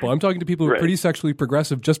random sample. I'm talking to people who are pretty sexually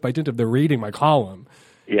progressive just by dint of their reading my column.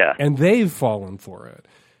 Yeah. And they've fallen for it.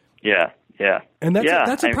 Yeah. Yeah. And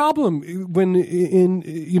that's a problem when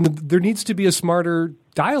there needs to be a smarter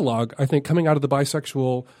dialogue, I think, coming out of the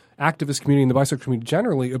bisexual activist community and the bisexual community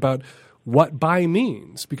generally about what bi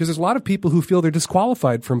means. Because there's a lot of people who feel they're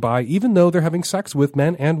disqualified from bi even though they're having sex with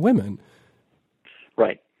men and women.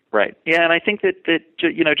 Right. Yeah, and I think that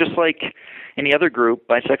just like any other group,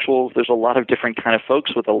 bisexuals, there's a lot of different kind of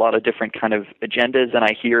folks with a lot of different kind of agendas. And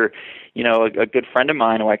I hear, a good friend of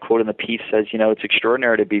mine who I quote in the piece says, it's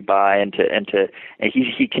extraordinary to be bi and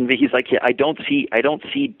he's like, I don't see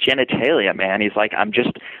genitalia, man. He's like, I'm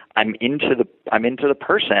into the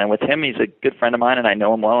person. And with him, he's a good friend of mine and I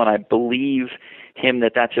know him well and I believe him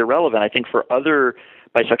that that's irrelevant. I think for other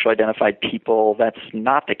bisexual identified people, that's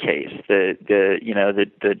not the case.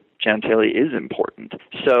 The genitalia is important.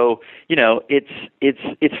 So,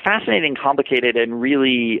 it's fascinating, complicated, and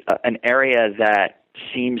really an area that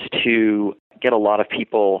seems to get a lot of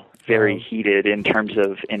people very heated in terms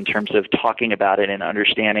of talking about it and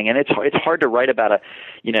understanding. And it's hard to write about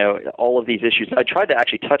all of these issues. I tried to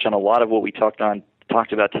actually touch on a lot of what we talked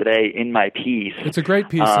about today in my piece. It's a great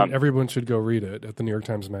piece, and everyone should go read it at the New York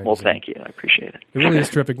Times Magazine. Well, thank you. I appreciate it. It really is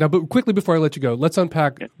terrific. Now, but quickly before I let you go, let's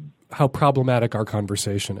unpack how problematic our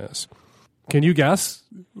conversation is. Can you guess?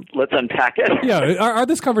 Let's unpack it. Yeah,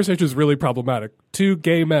 this conversation is really problematic. Two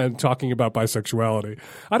gay men talking about bisexuality.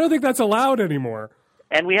 I don't think that's allowed anymore.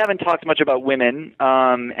 And we haven't talked much about women,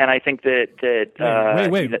 and I think that...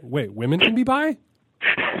 Wait, women can be bi?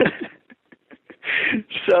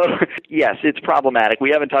 So, yes, it's problematic.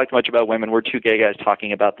 We haven't talked much about women. We're two gay guys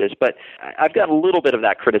talking about this. But I've got a little bit of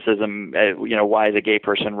that criticism, why is a gay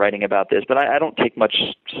person writing about this? But I don't take much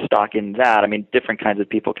stock in that. I mean, different kinds of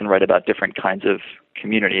people can write about different kinds of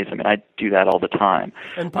communities. I mean, I do that all the time.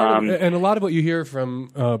 And a lot of what you hear from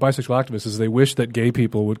bisexual activists is they wish that gay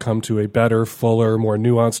people would come to a better, fuller, more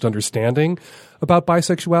nuanced understanding about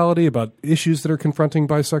bisexuality, about issues that are confronting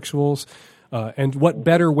bisexuals. And what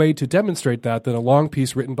better way to demonstrate that than a long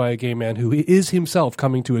piece written by a gay man who is himself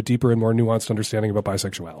coming to a deeper and more nuanced understanding about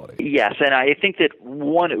bisexuality? Yes, and I think that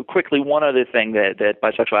one other thing that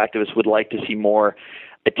bisexual activists would like to see more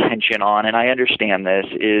attention on, and I understand this,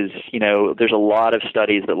 is, there's a lot of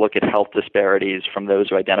studies that look at health disparities from those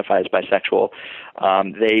who identify as bisexual.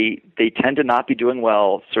 They tend to not be doing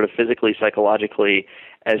well sort of physically, psychologically,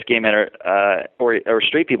 as gay men or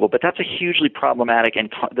straight people, but that's a hugely problematic,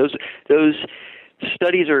 and those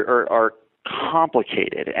studies are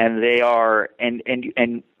complicated, and they are and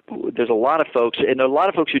there's a lot of folks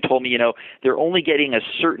who told me, they're only getting a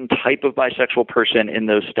certain type of bisexual person in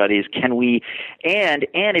those studies. Can we, and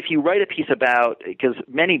if you write a piece about, because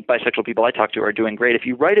many bisexual people I talk to are doing great, if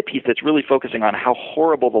you write a piece that's really focusing on how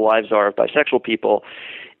horrible the lives are of bisexual people,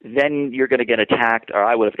 then you're going to get attacked, or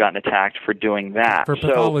I would have gotten attacked for doing that. For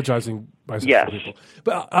pathologizing bisexual people.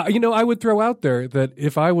 But, I would throw out there that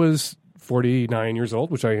if I was 49 years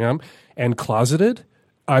old, which I am, and closeted,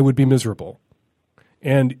 I would be miserable.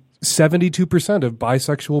 And 72% of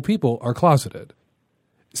bisexual people are closeted.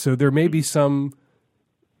 So there may be some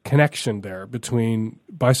connection there between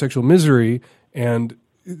bisexual misery and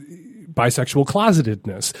bisexual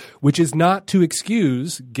closetedness, which is not to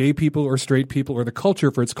excuse gay people or straight people or the culture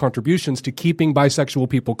for its contributions to keeping bisexual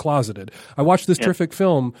people closeted. I watched this terrific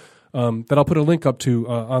film that I'll put a link up to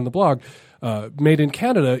on the blog, made in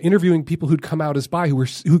Canada, interviewing people who'd come out as bi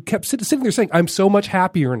who kept sitting there saying, "I'm so much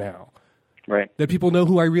happier now." Right. That people know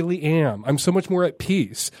who I really am. I'm so much more at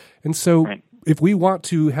peace. And so if we want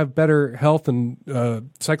to have better health and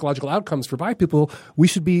psychological outcomes for bi people, we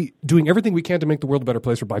should be doing everything we can to make the world a better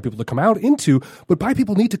place for bi people to come out into. But bi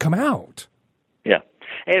people need to come out. Yeah.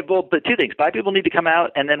 But two things. Bi people need to come out,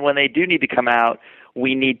 and then when they do need to come out,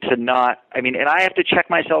 we need to not, and I have to check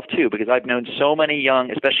myself too, because I've known so many young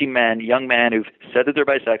men who've said that they're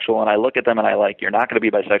bisexual, and I look at them and I you're not going to be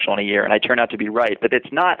bisexual in a year, and I turn out to be right. But it's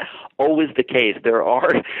not always the case. There are,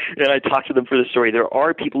 and I talk to them for the story, there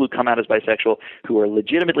are people who come out as bisexual who are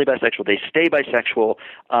legitimately bisexual. They stay bisexual,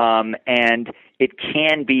 and it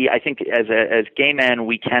can be, I think, as gay men,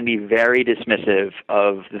 we can be very dismissive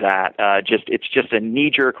of that. It's just a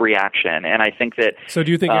knee-jerk reaction, and I think that. So,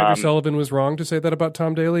 do you think Andrew Sullivan was wrong to say that about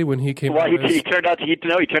Tom Daley when he came? Well, he turned out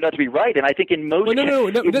to be right, and I think in most. No,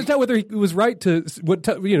 that's not whether he was right to what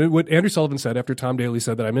Andrew Sullivan said after Tom Daley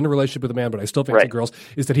said that I'm in a relationship with a man, but I still fancy girls,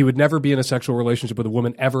 is that he would never be in a sexual relationship with a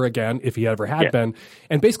woman ever again if he ever had been,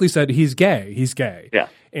 and basically said he's gay. He's gay. Yeah.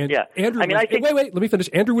 And Andrew. Wait. Let me finish.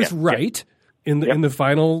 Andrew was right. In the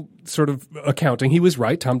final sort of accounting, he was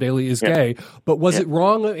right. Tom Daley is gay. But was it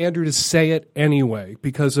wrong of Andrew to say it anyway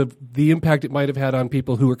because of the impact it might have had on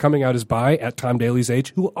people who were coming out as bi at Tom Daley's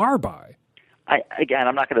age who are bi?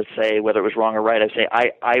 I'm not going to say whether it was wrong or right. I say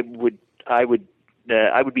I would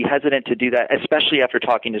be hesitant to do that, especially after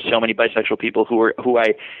talking to so many bisexual people who are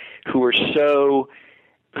so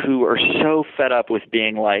fed up with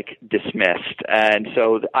being dismissed, and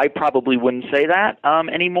so I probably wouldn't say that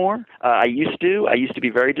anymore. I used to be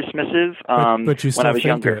very dismissive but you still when I was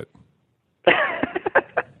younger. It.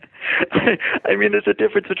 There's a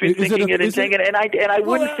difference between thinking it and saying it, and I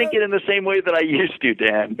wouldn't think it in the same way that I used to,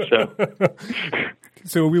 Dan. So.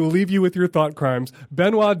 So we will leave you with your thought crimes.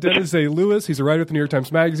 Benoit Denizet-Lewis, he's a writer at the New York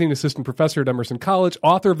Times Magazine, assistant professor at Emerson College,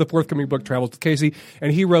 author of the forthcoming book Travels with Casey,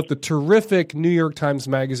 and he wrote the terrific New York Times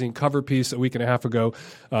Magazine cover piece a week and a half ago,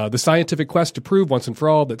 The Scientific Quest to Prove Once and For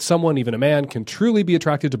All That Someone, Even a Man, Can Truly Be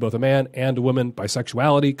Attracted to Both a Man and a Woman.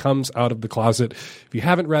 Bisexuality Comes Out of the Closet. If you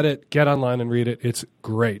haven't read it, get online and read it. It's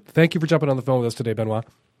great. Thank you for jumping on the phone with us today, Benoit.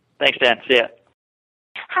 Thanks, Dan. See ya.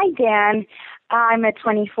 Hi, Dan. I'm a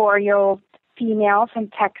 24-year-old female from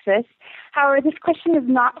Texas. However, this question is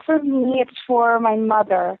not for me, it's for my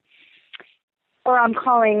mother. Or I'm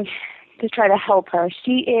calling to try to help her.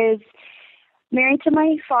 She is married to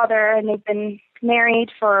my father, and they've been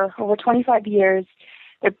married for over 25 years.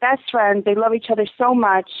 They're best friends. They love each other so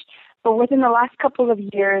much. But within the last couple of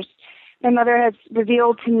years, my mother has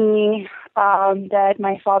revealed to me that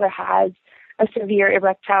my father has a severe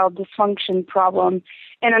erectile dysfunction problem.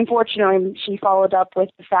 And unfortunately, she followed up with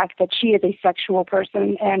the fact that she is a sexual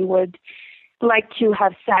person and would like to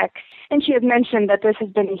have sex. And she has mentioned that this has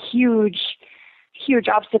been a huge, huge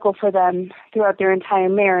obstacle for them throughout their entire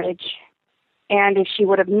marriage. And if she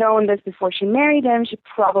would have known this before she married him, she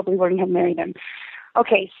probably wouldn't have married him.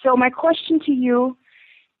 Okay, so my question to you,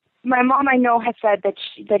 my mom, I know, has said that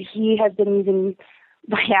he has been using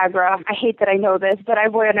Viagra. I hate that I know this, but I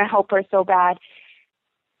want to help her so bad.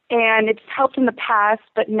 And it's helped in the past,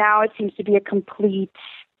 but now it seems to be a complete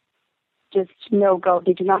just no-go.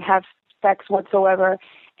 They do not have sex whatsoever,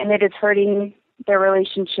 and it is hurting their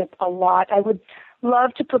relationship a lot. I would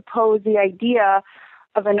love to propose the idea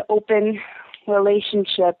of an open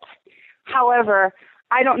relationship. However,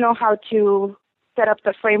 I don't know how to set up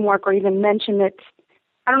the framework or even mention it.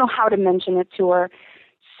 I don't know how to mention it to her.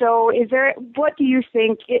 So what do you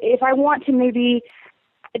think, if I want to maybe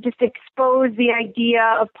just expose the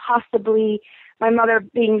idea of possibly my mother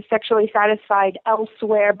being sexually satisfied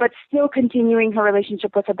elsewhere, but still continuing her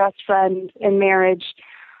relationship with her best friend in marriage?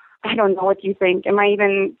 I don't know. What do you think? Am I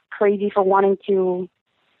even crazy for wanting to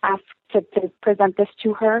ask to present this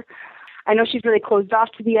to her? I know she's really closed off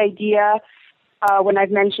to the idea. When I've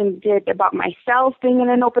mentioned it about myself being in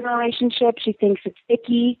an open relationship, she thinks it's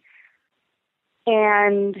icky.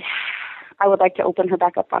 And I would like to open her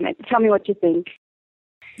back up on it. Tell me what you think.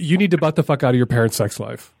 You need to butt the fuck out of your parents' sex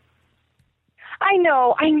life. I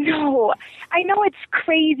know it's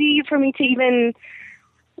crazy for me to even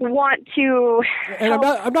want to. And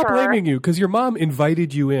I'm not blaming you, because your mom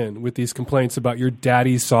invited you in with these complaints about your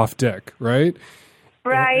daddy's soft dick, right?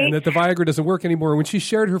 Right. And that the Viagra doesn't work anymore. When she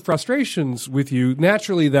shared her frustrations with you,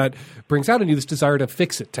 naturally that brings out in you this desire to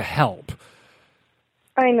fix it, to help.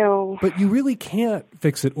 I know. But you really can't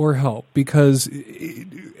fix it or help, because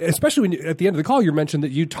especially when at the end of the call you mentioned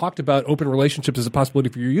that you talked about open relationships as a possibility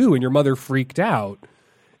for you, and your mother freaked out.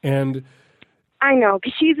 And I know,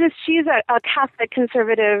 because she's a Catholic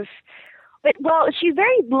conservative, but she's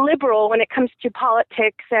very liberal when it comes to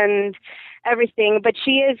politics and everything. But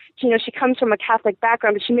she is, she comes from a Catholic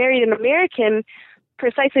background, but she married an American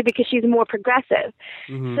precisely because she's more progressive.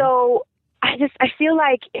 Mm-hmm. So I feel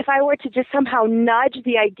like if I were to just somehow nudge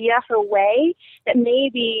the idea her way, that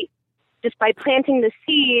maybe just by planting the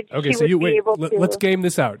seed, she would be able to. Let's game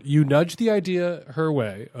this out. You nudge the idea her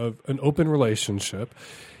way of an open relationship.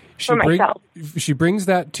 Myself. She brings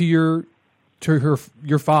that to your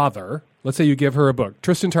father. Let's say you give her a book.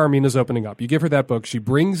 Tristan Taormina's opening up. You give her that book. She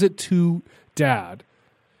brings it to Dad.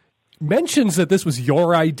 Mentions that this was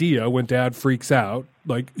your idea when Dad freaks out,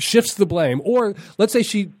 like shifts the blame. Or let's say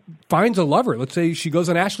she finds a lover. Let's say she goes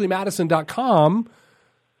on AshleyMadison.com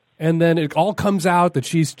and then it all comes out that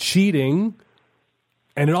she's cheating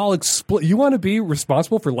and it all explodes. You want to be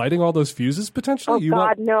responsible for lighting all those fuses potentially?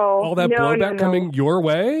 No. All that blowback coming your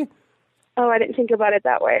way? Oh, I didn't think about it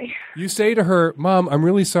that way. You say to her, Mom, I'm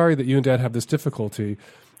really sorry that you and Dad have this difficulty.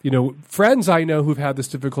 Friends I know who've had this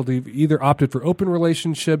difficulty either opted for open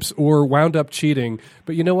relationships or wound up cheating.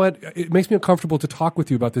 But you know what? It makes me uncomfortable to talk with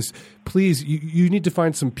you about this. Please, you need to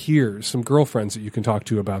find some peers, some girlfriends that you can talk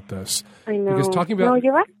to about this. I know. Because talking about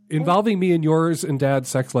you're right. Involving me in yours and Dad's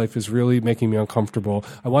sex life is really making me uncomfortable.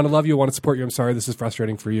 I want to love you. I want to support you. I'm sorry this is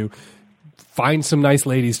frustrating for you. Find some nice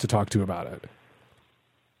ladies to talk to about it.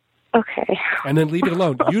 Okay. And then leave it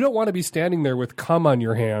alone. You don't want to be standing there with cum on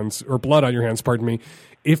your hands, or blood on your hands, pardon me,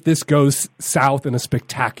 if this goes south in a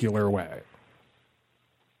spectacular way.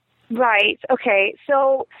 Right. Okay.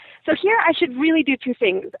 So here I should really do two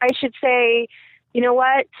things. I should say, you know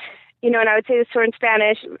what? And I would say this to her in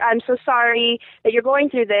Spanish, I'm so sorry that you're going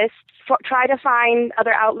through this. Try to find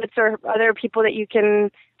other outlets or other people that you can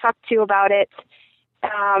talk to about it.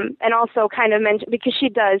 And also kind of mention, because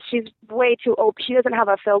she's way too open. She doesn't have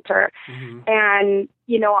a filter. Mm-hmm. And,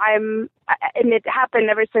 and it happened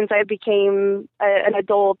ever since I became an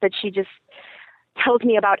adult, that she just tells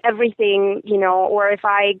me about everything, or if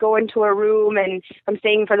I go into a room and I'm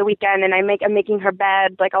staying for the weekend and I'm making her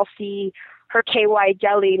bed, like I'll see her KY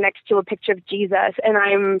jelly next to a picture of Jesus, and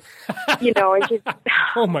I'm, and she's,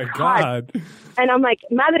 oh my God. And I'm like,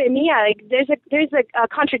 Madre mia, like there's a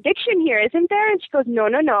contradiction here, isn't there? And she goes,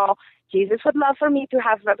 no. Jesus would love for me to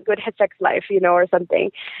have a good sex life, or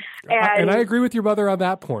something. And I agree with your mother on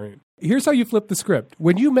that point. Here's how you flip the script.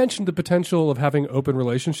 When you mentioned the potential of having open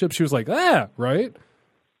relationships, she was like, right?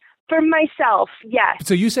 For myself, yes.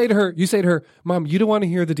 So you say to her, Mom, you don't want to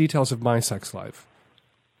hear the details of my sex life.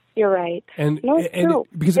 You're right. And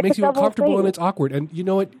because it makes you uncomfortable and it's awkward. And you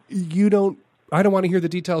know what? I don't want to hear the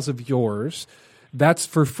details of yours. That's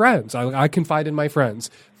for friends. I confide in my friends.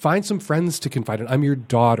 Find some friends to confide in. I'm your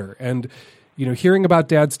daughter. And, hearing about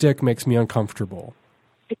Dad's dick makes me uncomfortable.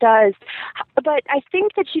 It does. But I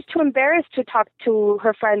think that she's too embarrassed to talk to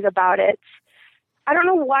her friends about it. I don't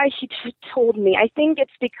know why she told me. I think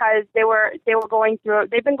it's because they've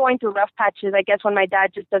been going through rough patches, I guess, when my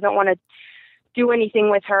dad just doesn't want to do anything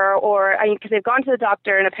with her, because they've gone to the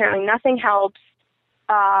doctor and apparently nothing helps.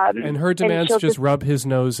 And her demands just rub his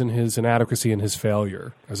nose in his inadequacy and his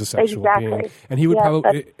failure as a sexual being. And he would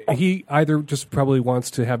he either just probably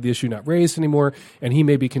wants to have the issue not raised anymore, and he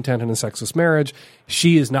may be content in a sexless marriage.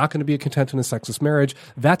 She is not going to be content in a sexless marriage.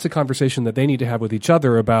 That's a conversation that they need to have with each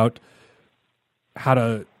other about how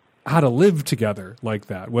to how to live together like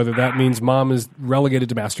that, whether that means mom is relegated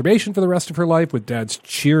to masturbation for the rest of her life with dad's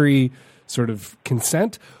cheery sort of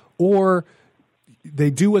consent, or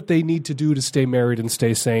they do what they need to do to stay married and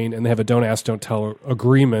stay sane, and they have a don't ask, don't tell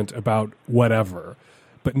agreement about whatever.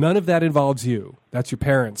 But none of that involves you. That's your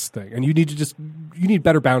parents' thing. And you need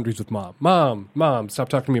better boundaries with mom. Mom, stop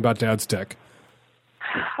talking to me about dad's dick.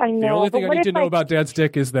 I know. The only thing I need to know about dad's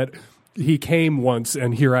dick is that he came once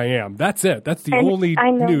and here I am. That's it. That's the only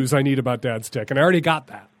news I need about dad's dick. And I already got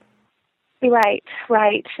that. Right.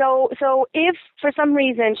 So if for some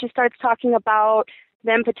reason she starts talking about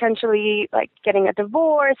them potentially like getting a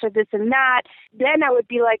divorce or this and that, then I would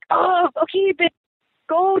be like, oh, okay, but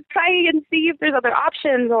go try and see if there's other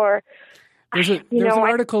options. Or there's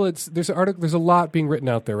a lot being written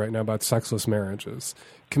out there right now about sexless marriages,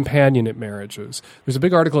 companionate marriages. There's a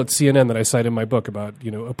big article at CNN that I cite in my book about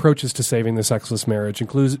approaches to saving the sexless marriage,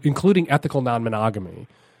 including ethical non-monogamy,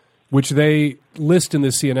 which they list in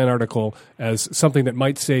this CNN article as something that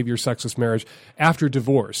might save your sexless marriage after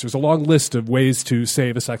divorce. There's a long list of ways to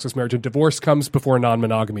save a sexless marriage, and divorce comes before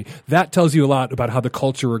non-monogamy. That tells you a lot about how the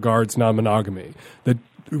culture regards non-monogamy. That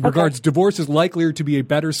regards divorce is likelier to be a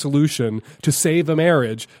better solution to save a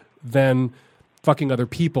marriage than fucking other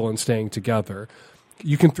people and staying together.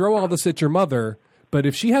 You can throw all this at your mother, but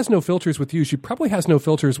if she has no filters with you, she probably has no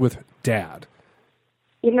filters with dad.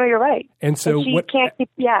 You're right. And so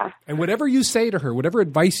And whatever you say to her, whatever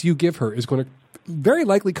advice you give her is going to very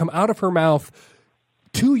likely come out of her mouth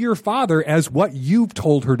to your father as what you've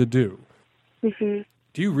told her to do. Mm-hmm.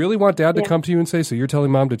 Do you really want dad to come to you and say, so you're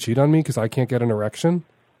telling mom to cheat on me because I can't get an erection?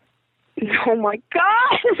 Oh my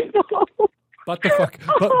God. No. Butt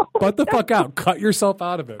the fuck out. Cut yourself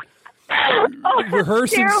out of it.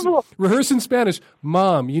 Rehearse in Spanish.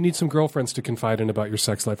 Mom, you need some girlfriends to confide in about your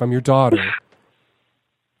sex life. I'm your daughter.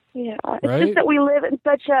 Yeah, it's right? just that we live in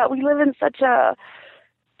such a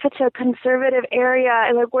conservative area,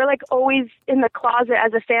 and we're always in the closet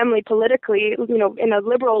as a family politically, in a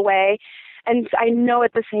liberal way. And I know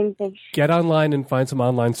it's the same thing. Get online and find some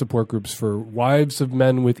online support groups for wives of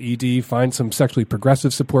men with ED. Find some sexually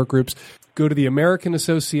progressive support groups. Go to the American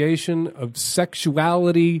Association of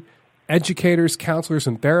Sexuality Educators, Counselors,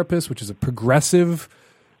 and Therapists, which is a progressive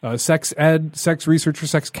sex researcher,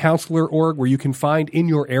 sex counselor org, where you can find in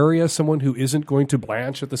your area someone who isn't going to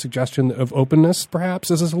blanch at the suggestion of openness, perhaps,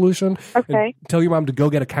 as a solution. Okay. And tell your mom to go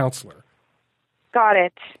get a counselor. Got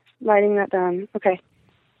it. Writing that down. Okay.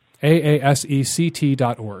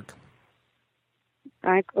 AASECT.org.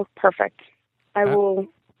 Perfect. I will.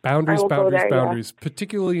 Boundaries. There,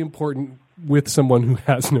 particularly important with someone who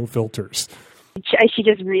has no filters. She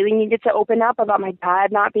just really needed to open up about my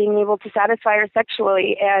dad not being able to satisfy her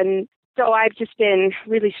sexually. And so I've just been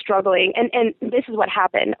really struggling. And this is what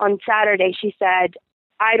happened. On Saturday, she said,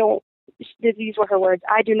 these were her words,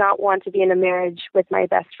 I do not want to be in a marriage with my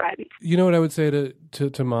best friend. You know what I would say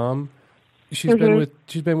to mom? She's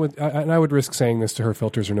been with, and I would risk saying this to her,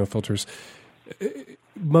 filters or no filters.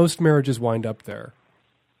 Most marriages wind up there.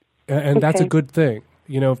 And that's a good thing.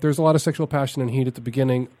 If there's a lot of sexual passion and heat at the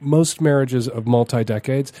beginning, most marriages of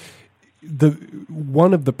multi-decades,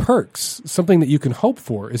 one of the perks, something that you can hope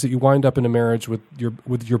for, is that you wind up in a marriage with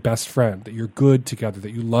your best friend, that you're good together,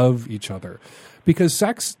 that you love each other. Because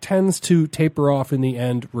sex tends to taper off in the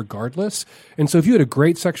end regardless. And so if you had a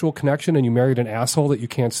great sexual connection and you married an asshole that you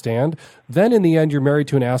can't stand, then in the end you're married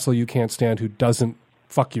to an asshole you can't stand who doesn't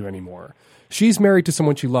fuck you anymore. She's married to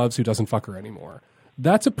someone she loves who doesn't fuck her anymore.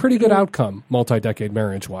 That's a pretty good outcome, multi-decade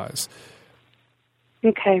marriage-wise.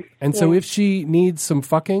 Okay. And so if she needs some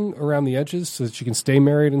fucking around the edges so that she can stay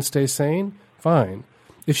married and stay sane, fine.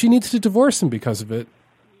 If she needs to divorce him because of it,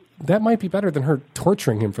 that might be better than her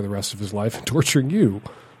torturing him for the rest of his life and torturing you.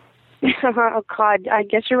 Oh, God. I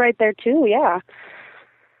guess you're right there, too. Yeah.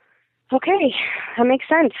 Okay. That makes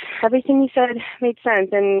sense. Everything you said made sense.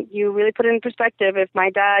 And you really put it in perspective. If my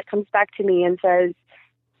dad comes back to me and says,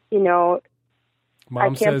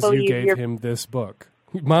 Mom says you gave him this book.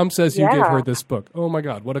 Mom says you gave her this book. Oh, my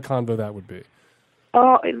God. What a convo that would be.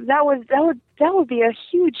 Oh, that would be a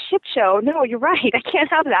huge shit show. No, you're right. I can't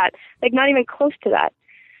have that. Not even close to that.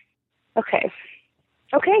 Okay.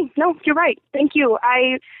 No, you're right. Thank you.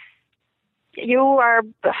 You are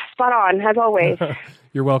spot on, as always.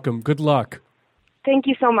 You're welcome. Good luck. Thank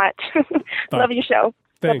you so much. Love your show.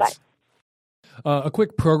 Thanks. Bye-bye. A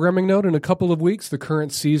quick programming note. In a couple of weeks, the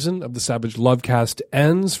current season of the Savage Lovecast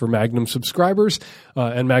ends for Magnum subscribers,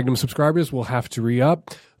 and Magnum subscribers will have to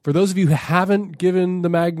re-up. For those of you who haven't given the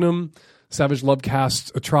Magnum Savage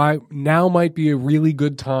Lovecast a try, now might be a really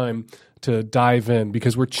good time to dive in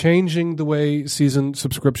because we're changing the way season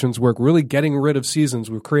subscriptions work. We're really getting rid of seasons.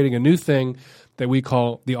 We're creating a new thing that we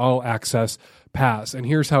call the All Access Pass. And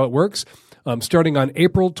here's how it works. Starting on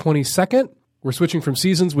April 22nd, we're switching from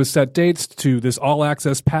seasons with set dates to this All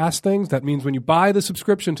Access Pass thing. That means when you buy the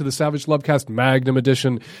subscription to the Savage Lovecast Magnum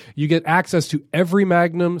Edition, you get access to every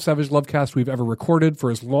Magnum Savage Lovecast we've ever recorded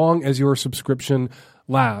for as long as your subscription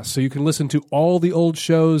lasts. So you can listen to all the old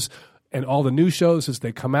shows and all the new shows as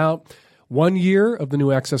they come out. 1 year of the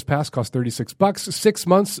new Access Pass costs $36. 6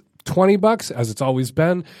 months, $20, as it's always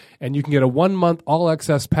been. And you can get a 1 month All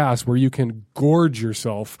Access Pass where you can gorge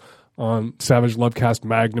yourself on Savage Lovecast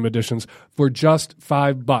Magnum Editions for just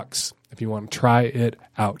 $5 if you want to try it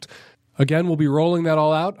out. Again, we'll be rolling that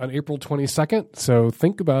all out on April 22nd, so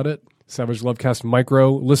think about it. Savage Lovecast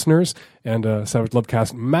Micro listeners and Savage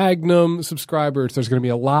Lovecast Magnum subscribers, there's going to be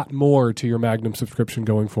a lot more to your Magnum subscription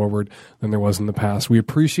going forward than there was in the past. We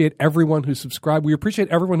appreciate everyone who subscribed. We appreciate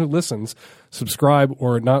everyone who listens, subscribe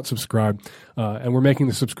or not subscribe, and we're making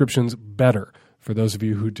the subscriptions better for those of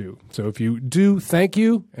you who do. So if you do, thank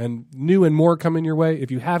you, and new and more coming your way. If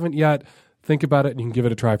you haven't yet, think about it, and you can give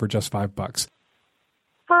it a try for just $5.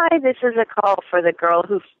 Hi, this is a call for the girl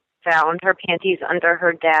who found her panties under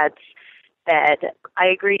her dad's bed. I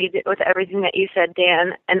agreed with everything that you said,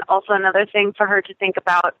 Dan, and also another thing for her to think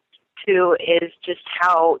about, too, is just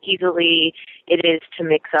how easily it is to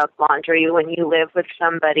mix up laundry when you live with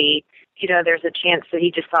somebody. You know, there's a chance that he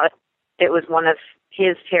just thought it was one of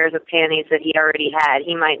his pairs of panties that he already had.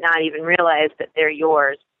 He might not even realize that they're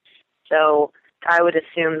yours. So I would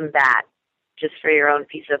assume that, just for your own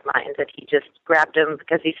peace of mind, that he just grabbed them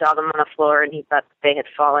because he saw them on the floor and he thought they had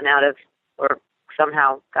fallen out of, or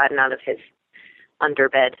somehow gotten out of his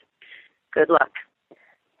underbed. Good luck.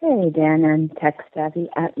 Hey, Dan and Tech Savvy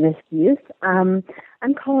at Risk Youth. I'm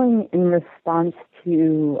calling in response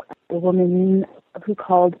to a woman who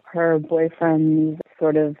called her boyfriend's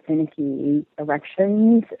sort of finicky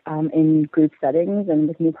erections in group settings and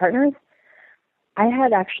with new partners. I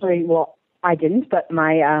had actually, well, I didn't, but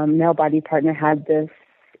my male body partner had a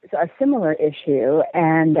similar issue,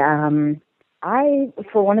 and I,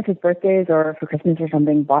 for one of his birthdays or for Christmas or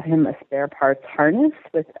something, bought him a spare parts harness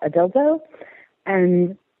with a dildo,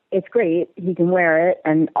 and it's great. He can wear it,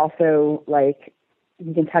 and also, like,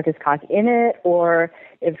 he can tuck his cock in it, or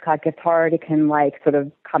if his cock gets hard, it can, like, sort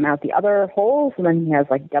of come out the other hole, so then he has,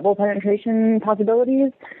 like, double penetration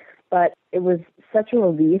possibilities. But it was such a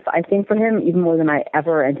relief, I think, for him, even more than I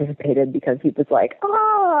ever anticipated, because he was like,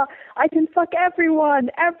 I can fuck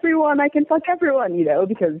everyone, I can fuck everyone, you know,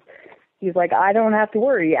 because he's like, I don't have to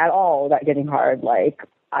worry at all about getting hard. Like,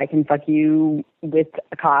 I can fuck you with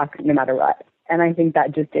a cock no matter what. And I think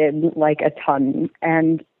that just did, like, a ton.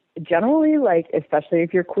 And generally, like, especially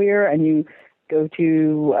if you're queer and you go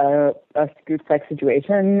to a group sex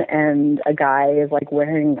situation and a guy is, like,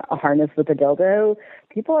 wearing a harness with a dildo,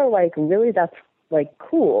 people are like, really, that's, like,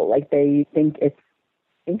 cool. Like, they think it's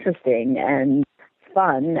interesting and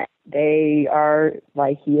fun. They are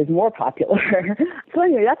like, he is more popular. So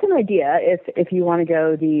anyway, that's an idea if you want to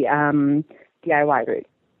go the DIY route.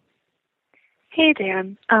 Hey,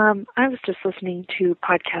 Dan. I was just listening to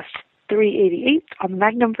podcast 388 on the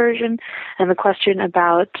Magnum version, and the question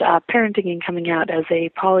about parenting and coming out as a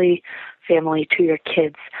poly family to your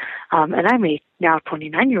kids. And I'm a now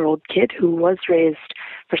 29-year-old kid who was raised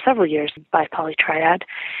for several years by polytriad.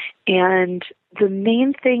 And the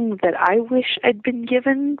main thing that I wish I'd been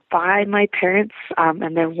given by my parents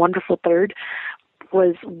and their wonderful third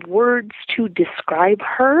was words to describe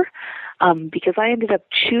her, because I ended up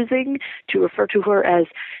choosing to refer to her as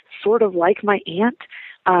sort of like my aunt.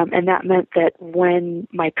 And that meant that when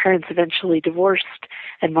my parents eventually divorced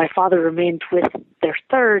and my father remained with their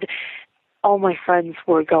third, all my friends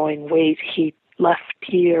were going, wait, he left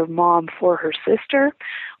your mom for her sister,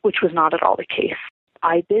 which was not at all the case.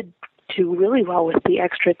 I did do really well with the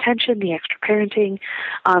extra attention, the extra parenting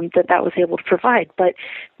that was able to provide. But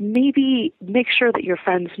maybe make sure that your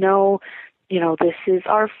friends know, you know, this is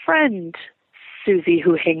our friend Susie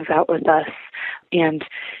who hangs out with us and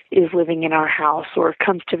is living in our house or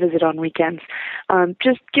comes to visit on weekends.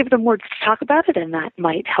 Just give them words to talk about it, and that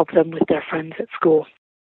might help them with their friends at school.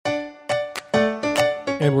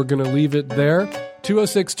 And we're going to leave it there.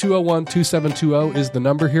 206-201-2720 is the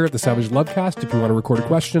number here at the Savage Lovecast. If you want to record a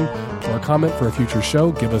question or a comment for a future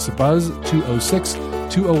show, give us a buzz,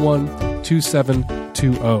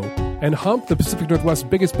 206-201-2720. And Hump, the Pacific Northwest's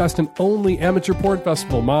biggest, best, and only amateur porn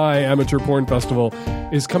festival, my amateur porn festival,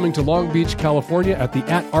 is coming to Long Beach, California at the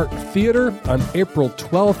At Art Theater on April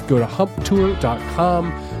 12th. Go to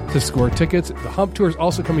humptour.com to score tickets. The Hump Tour is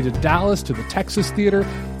also coming to Dallas to the Texas Theater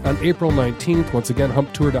on April 19th. Once again,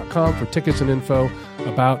 humptour.com for tickets and info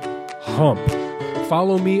about Hump.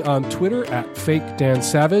 Follow me on Twitter at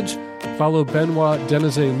FakeDanSavage. Follow Benoit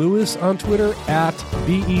Denizet Lewis on Twitter at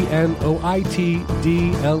BENOITDLEWIS.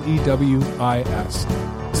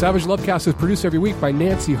 Savage Lovecast is produced every week by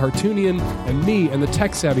Nancy Hartunian and me and the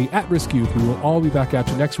tech-savvy At-Risk Youth. We will all be back at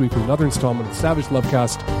you next week with another installment of Savage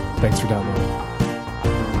Lovecast. Thanks for downloading.